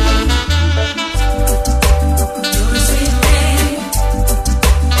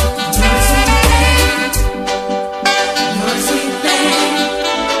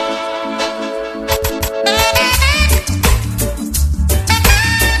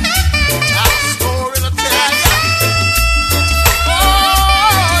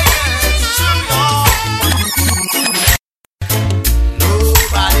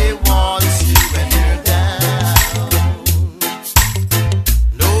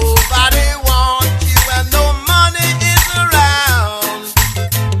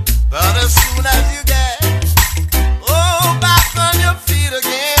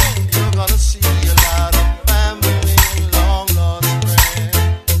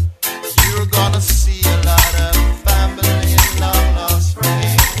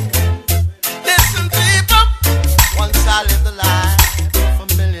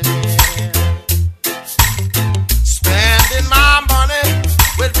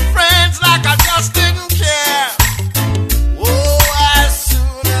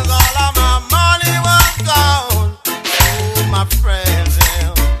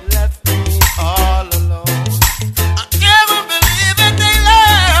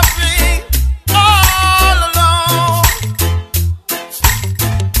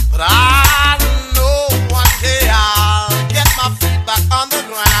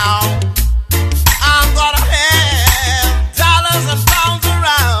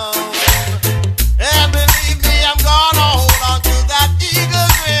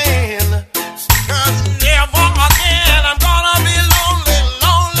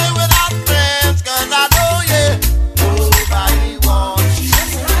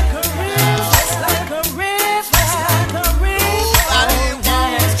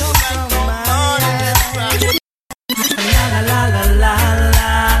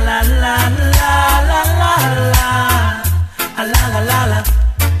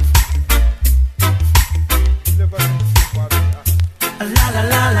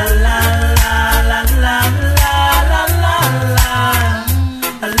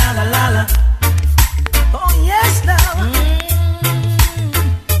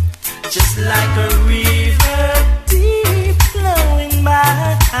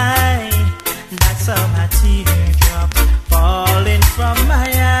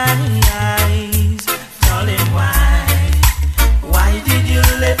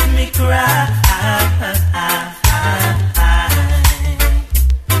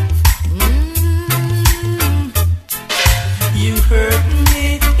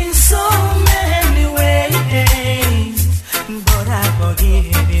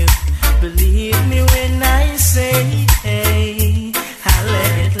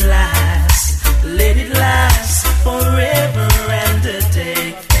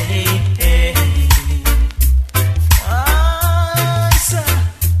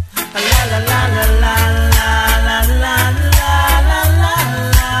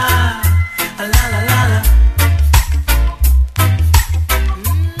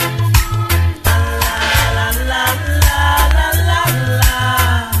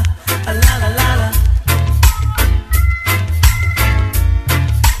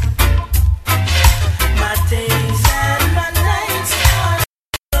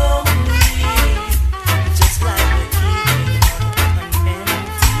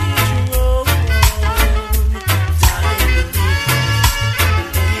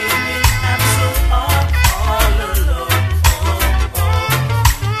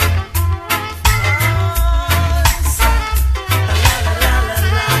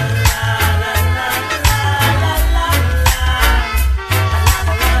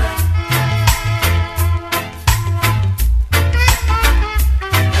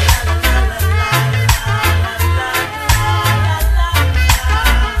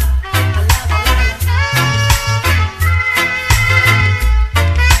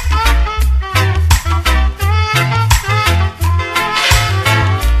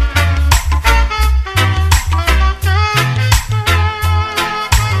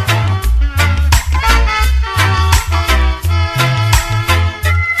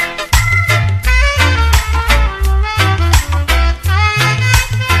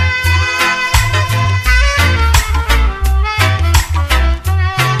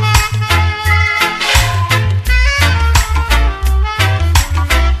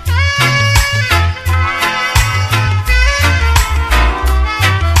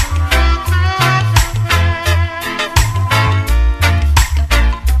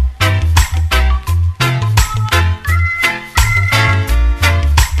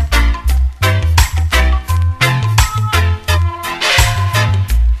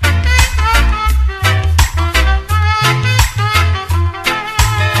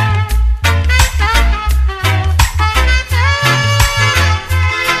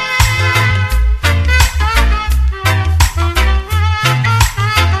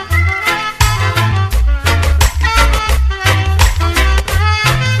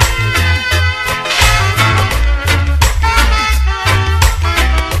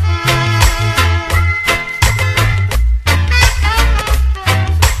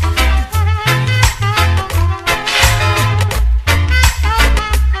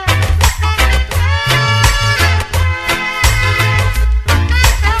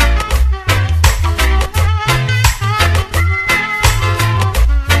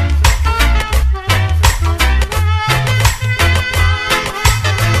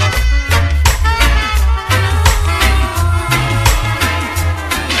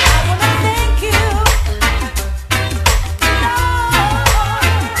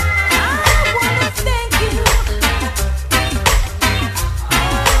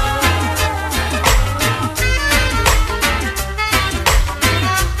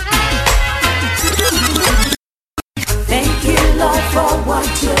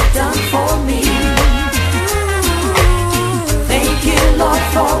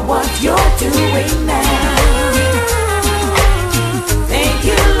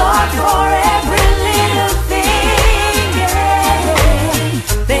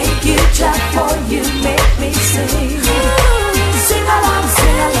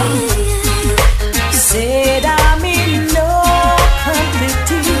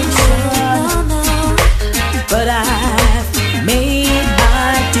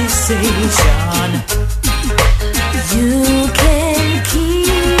 nation. You can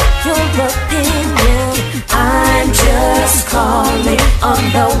keep your opinion. I'm just calling on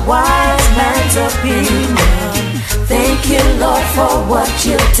the wise man's opinion. Thank you, Lord, for what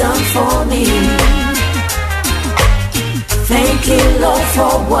you've done for me. Thank you, Lord,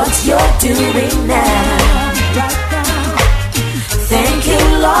 for what you're doing now. Thank you,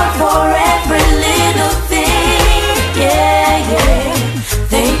 Lord, for every little thing. Yeah, yeah.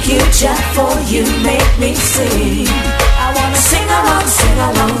 Thank you, Jah, for you make me sing. I wanna sing along, sing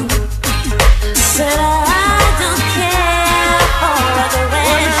along. Said I don't care for other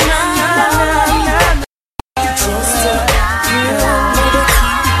religion.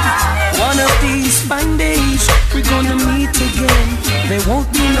 One of these fine days we're gonna meet again. There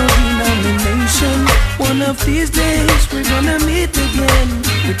won't be no denomination. One of these days we're gonna meet again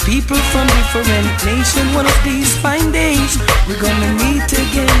with people from different nations. One of these fine days we're gonna meet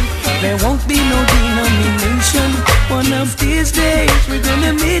again. There won't be no denomination. One of these days we're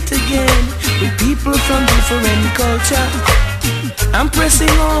gonna meet again with people from different culture. I'm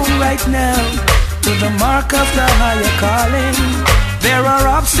pressing on right now to the mark of the higher calling. There are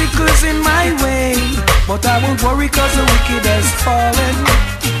obstacles in my way, but I won't worry cause the wicked has fallen.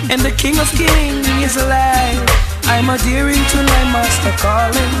 And the King of Kings is alive. I'm adhering to my master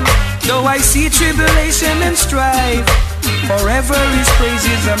calling. Though I see tribulation and strife, forever his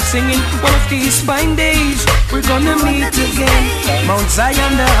praises I'm singing. One of these fine days we're gonna meet again. Mount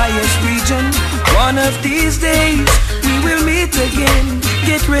Zion, the highest region. One of these days we will meet again.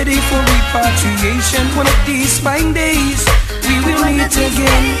 Get ready for repatriation. One of these fine days we will meet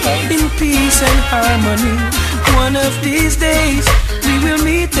again in peace and harmony. One of these days we will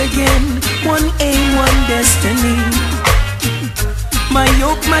meet again. One aim, one destiny. My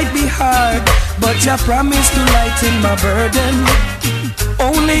yoke might be hard, but Jah promised to lighten my burden.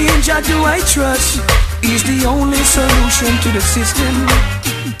 Only in Jah do I trust. He's the only solution to the system.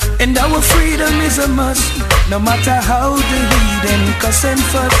 And our freedom is a must, no matter how the heathen cuss and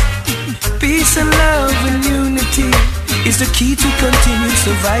fuss. Peace and love and unity is the key to continued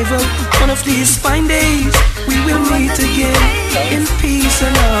survival. One of these fine days we will meet again in peace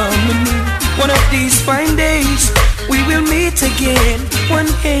and harmony. One of these fine days we will meet again. One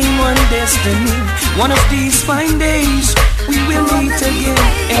aim, one destiny. One of these fine days we will meet again,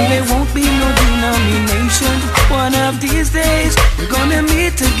 and there won't be no denomination. One of these days we're gonna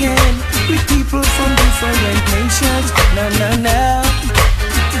meet again with people from different nations. Na na na.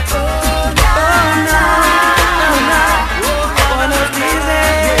 Oh no, no, no. One of these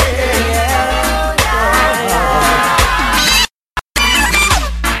days.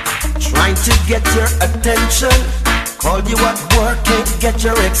 Trying to get your attention. Call you at work, can't get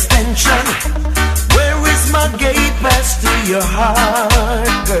your extension. Where is my gate pass to your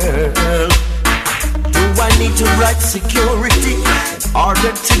heart, girl? Do I need to write security in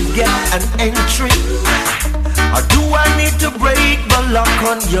order to get an entry? Or do I need to break the lock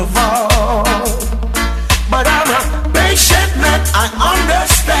on your vault? But I'm a patient man, I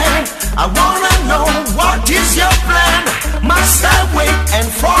understand. I wanna know what is your plan. Must I wait and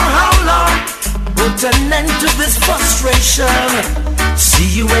for how long? Put an end to this frustration. See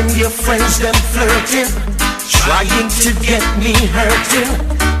you and your friends, them flirting, trying to get me hurting.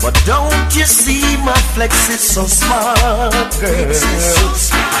 But don't you see my flex is so smart, girl?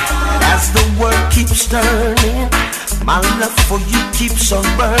 And as the world keeps turning, my love for you keeps on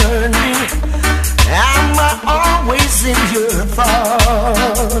burning. Am I always in your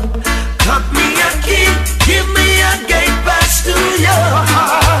thought? Cut me a key, give me a gate pass to your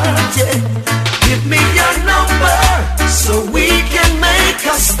heart, yeah. Give me your number so we can make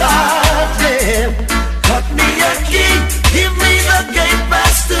a start, yeah. Cut me a key, give me the gate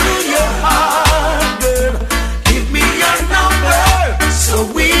pass to your heart, girl. Give me your number so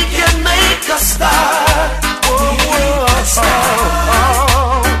we can make a start. Whoa, whoa,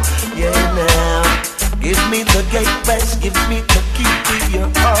 oh, yeah, now. Give me the gate pass, give me the key to your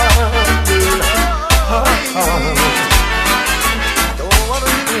heart, girl. Don't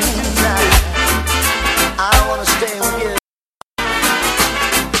wanna lose you now. I wanna stay with you.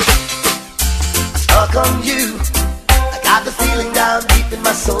 Stuck on you. I got the feeling down deep in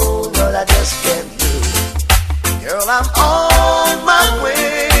my soul, but I just can't do. Girl, I'm on my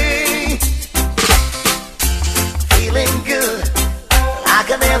way. Feeling good. I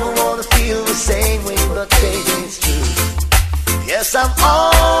can never wanna feel the same way, but baby, it's true. Yes, I'm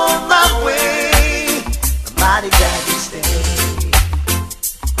on my way. I'm mighty glad you stay.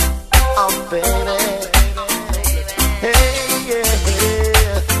 Oh, baby. Hey,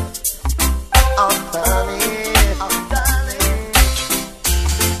 yeah. Oh, darling.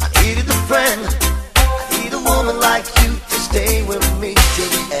 I needed to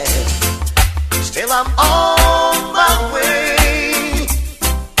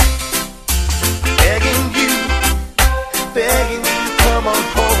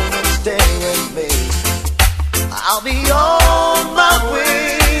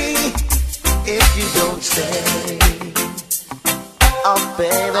Oh,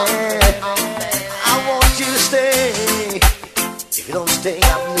 baby, I want you to stay. If you don't stay,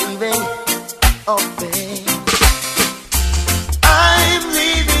 I'm leaving. Oh, baby, I'm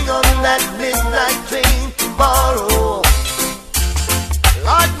leaving on that midnight train tomorrow.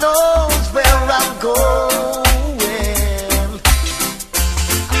 Lord knows where I'm going.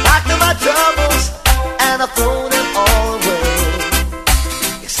 I packed up my troubles and I throw them all away.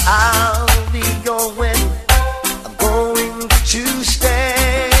 Yes, I'll be going. I'm going to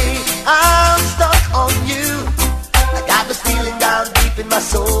stay. I'm stuck on you. I got this feeling down deep in my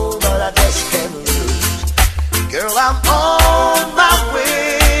soul, but I just can't lose. Girl, I'm on my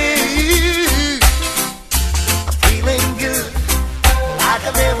way. I'm feeling good. Like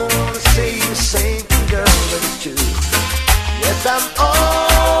I never wanna say the same thing, girl, but it's true. Yes, I'm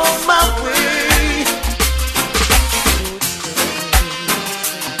on my way.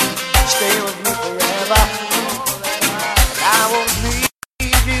 Stay with me forever. I won't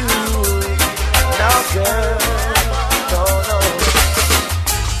leave you. No, girl. No, no.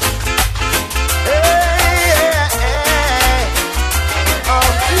 Hey, hey. Oh,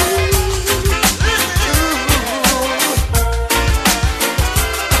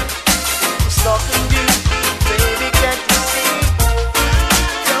 stalking you, baby, can't you see?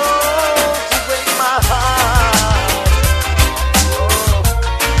 Don't you break my heart. Oh,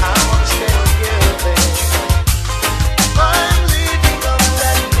 I wanna stay with you, baby. I'm leaving on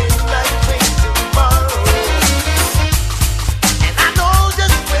that midnight train tomorrow, and I know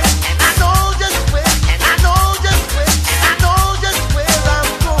just where, and I know just where, and I know just where, and I know just where I'm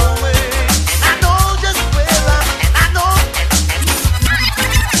going, and I know just where I'm, and I know.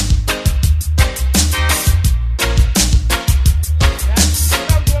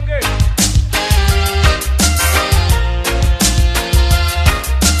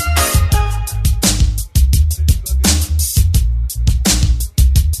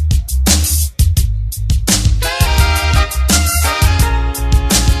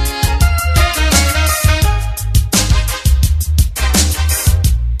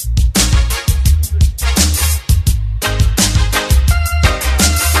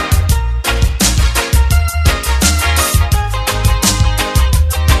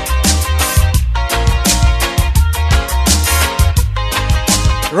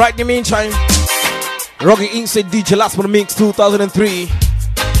 Right in the meantime, rocking inside DJ Last One Mix 2003.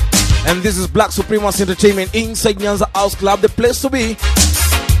 And this is Black Supremacy Entertainment inside Nyanza House Club, the place to be.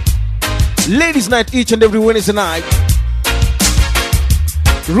 Ladies' night each and every Wednesday night.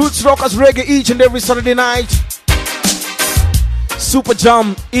 Roots Rockers Reggae each and every Saturday night. Super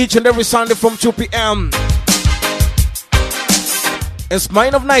Jam each and every Sunday from 2 p.m. It's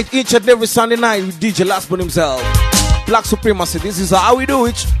Mind of Night each and every Sunday night with DJ Last One himself. Black Supremacy, this is how we do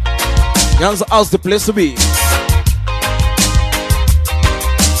it. Nyanza House, the place to be.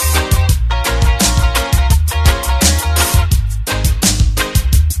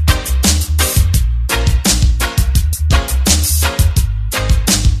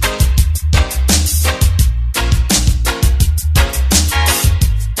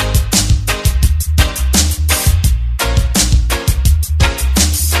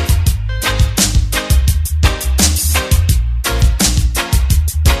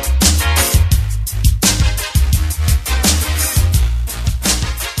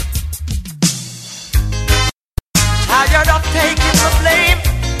 Tired of taking the blame,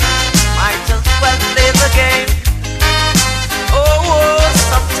 might as well play the game. Oh,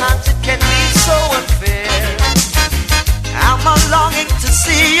 sometimes it can be so unfair. I'm a longing to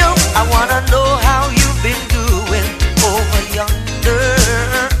see you. I wanna know how you've been doing over yonder.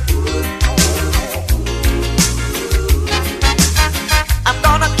 I'm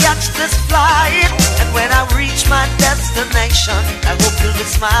gonna catch this flight, and when I reach my destination, I hope you'll be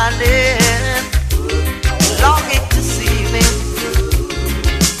smiling, longing to see me.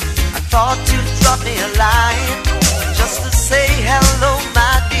 I thought you'd drop me a line just to say hello,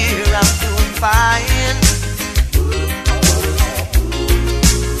 my dear, I'm doing fine.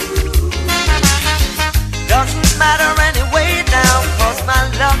 Doesn't matter anyway now, 'cause my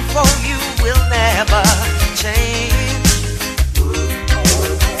love for you will never change.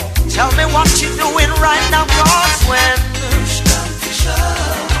 Tell me what you're doing right now, 'cause when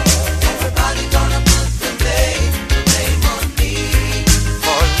everybody gonna put the blame on me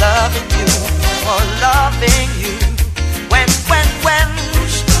for loving you, for loving you. When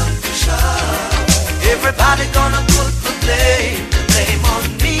everybody gonna put the blame on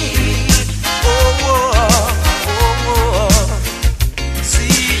me. Oh, oh, oh.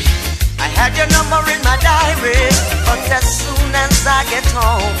 See, I had your number in my diary, but as soon as I get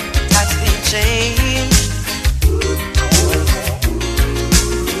home, that's been changed.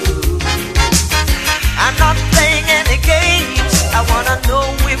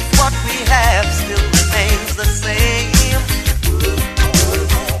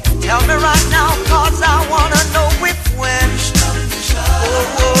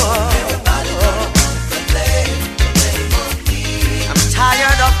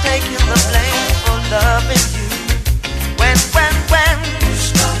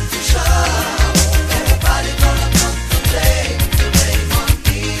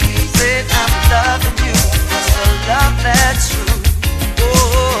 that's true.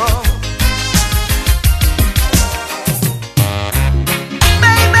 Oh,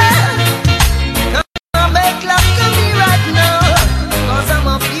 baby, come make love to me right now, 'cause I'm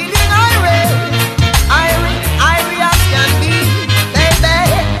a feeling irate as can be. Baby,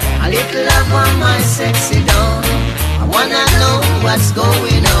 a little love on my sexy dawn. I wanna know what's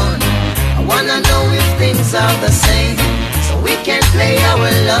going on. I wanna know if things are the same, so we can play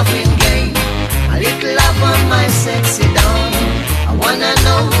our loving game. A little love on my sexy dawn. I wanna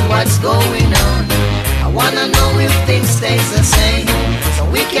know what's going on. I wanna know if things stays the same, so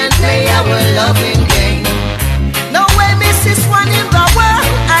we can play our loving game. No way, Mrs. One in the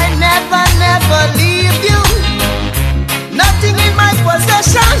world, I never leave you. Nothing in my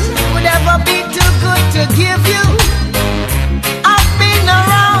possession would ever be too good to give you. I've been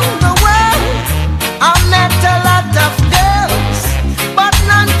around the world, I've met a lot of girls, but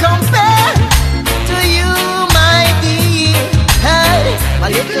none compare to you, my dear. Hey, a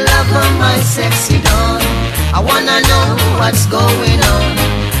little love on my sexy dawn. I wanna know what's going on.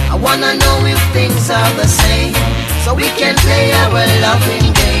 I wanna know if things are the same, so we can play our loving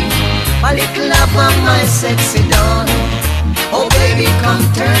game. A little love on my sexy dawn. Oh baby, come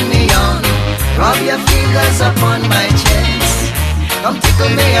turn me on. Rub your fingers upon my chest. Come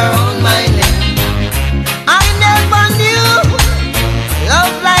tickle me around my neck. I never knew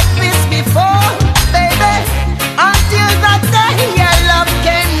love like this before, baby, until that day your love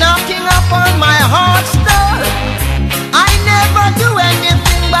came knocking upon my heart's door. I never do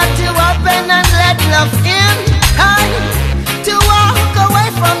anything but to open and let love in. To walk away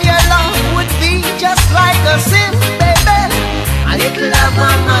from your love would be just like a sin, baby. A little love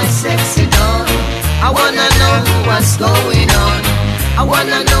on my sexy dawn. I wanna know what's going on. I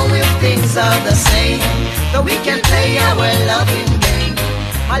wanna know if things are the same, so we can play our loving game.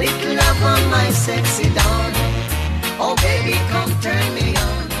 A little love on my sexy dawn. Oh baby, come turn me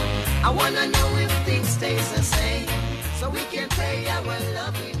on. I wanna know if things stays the same, so we can play our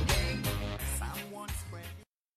loving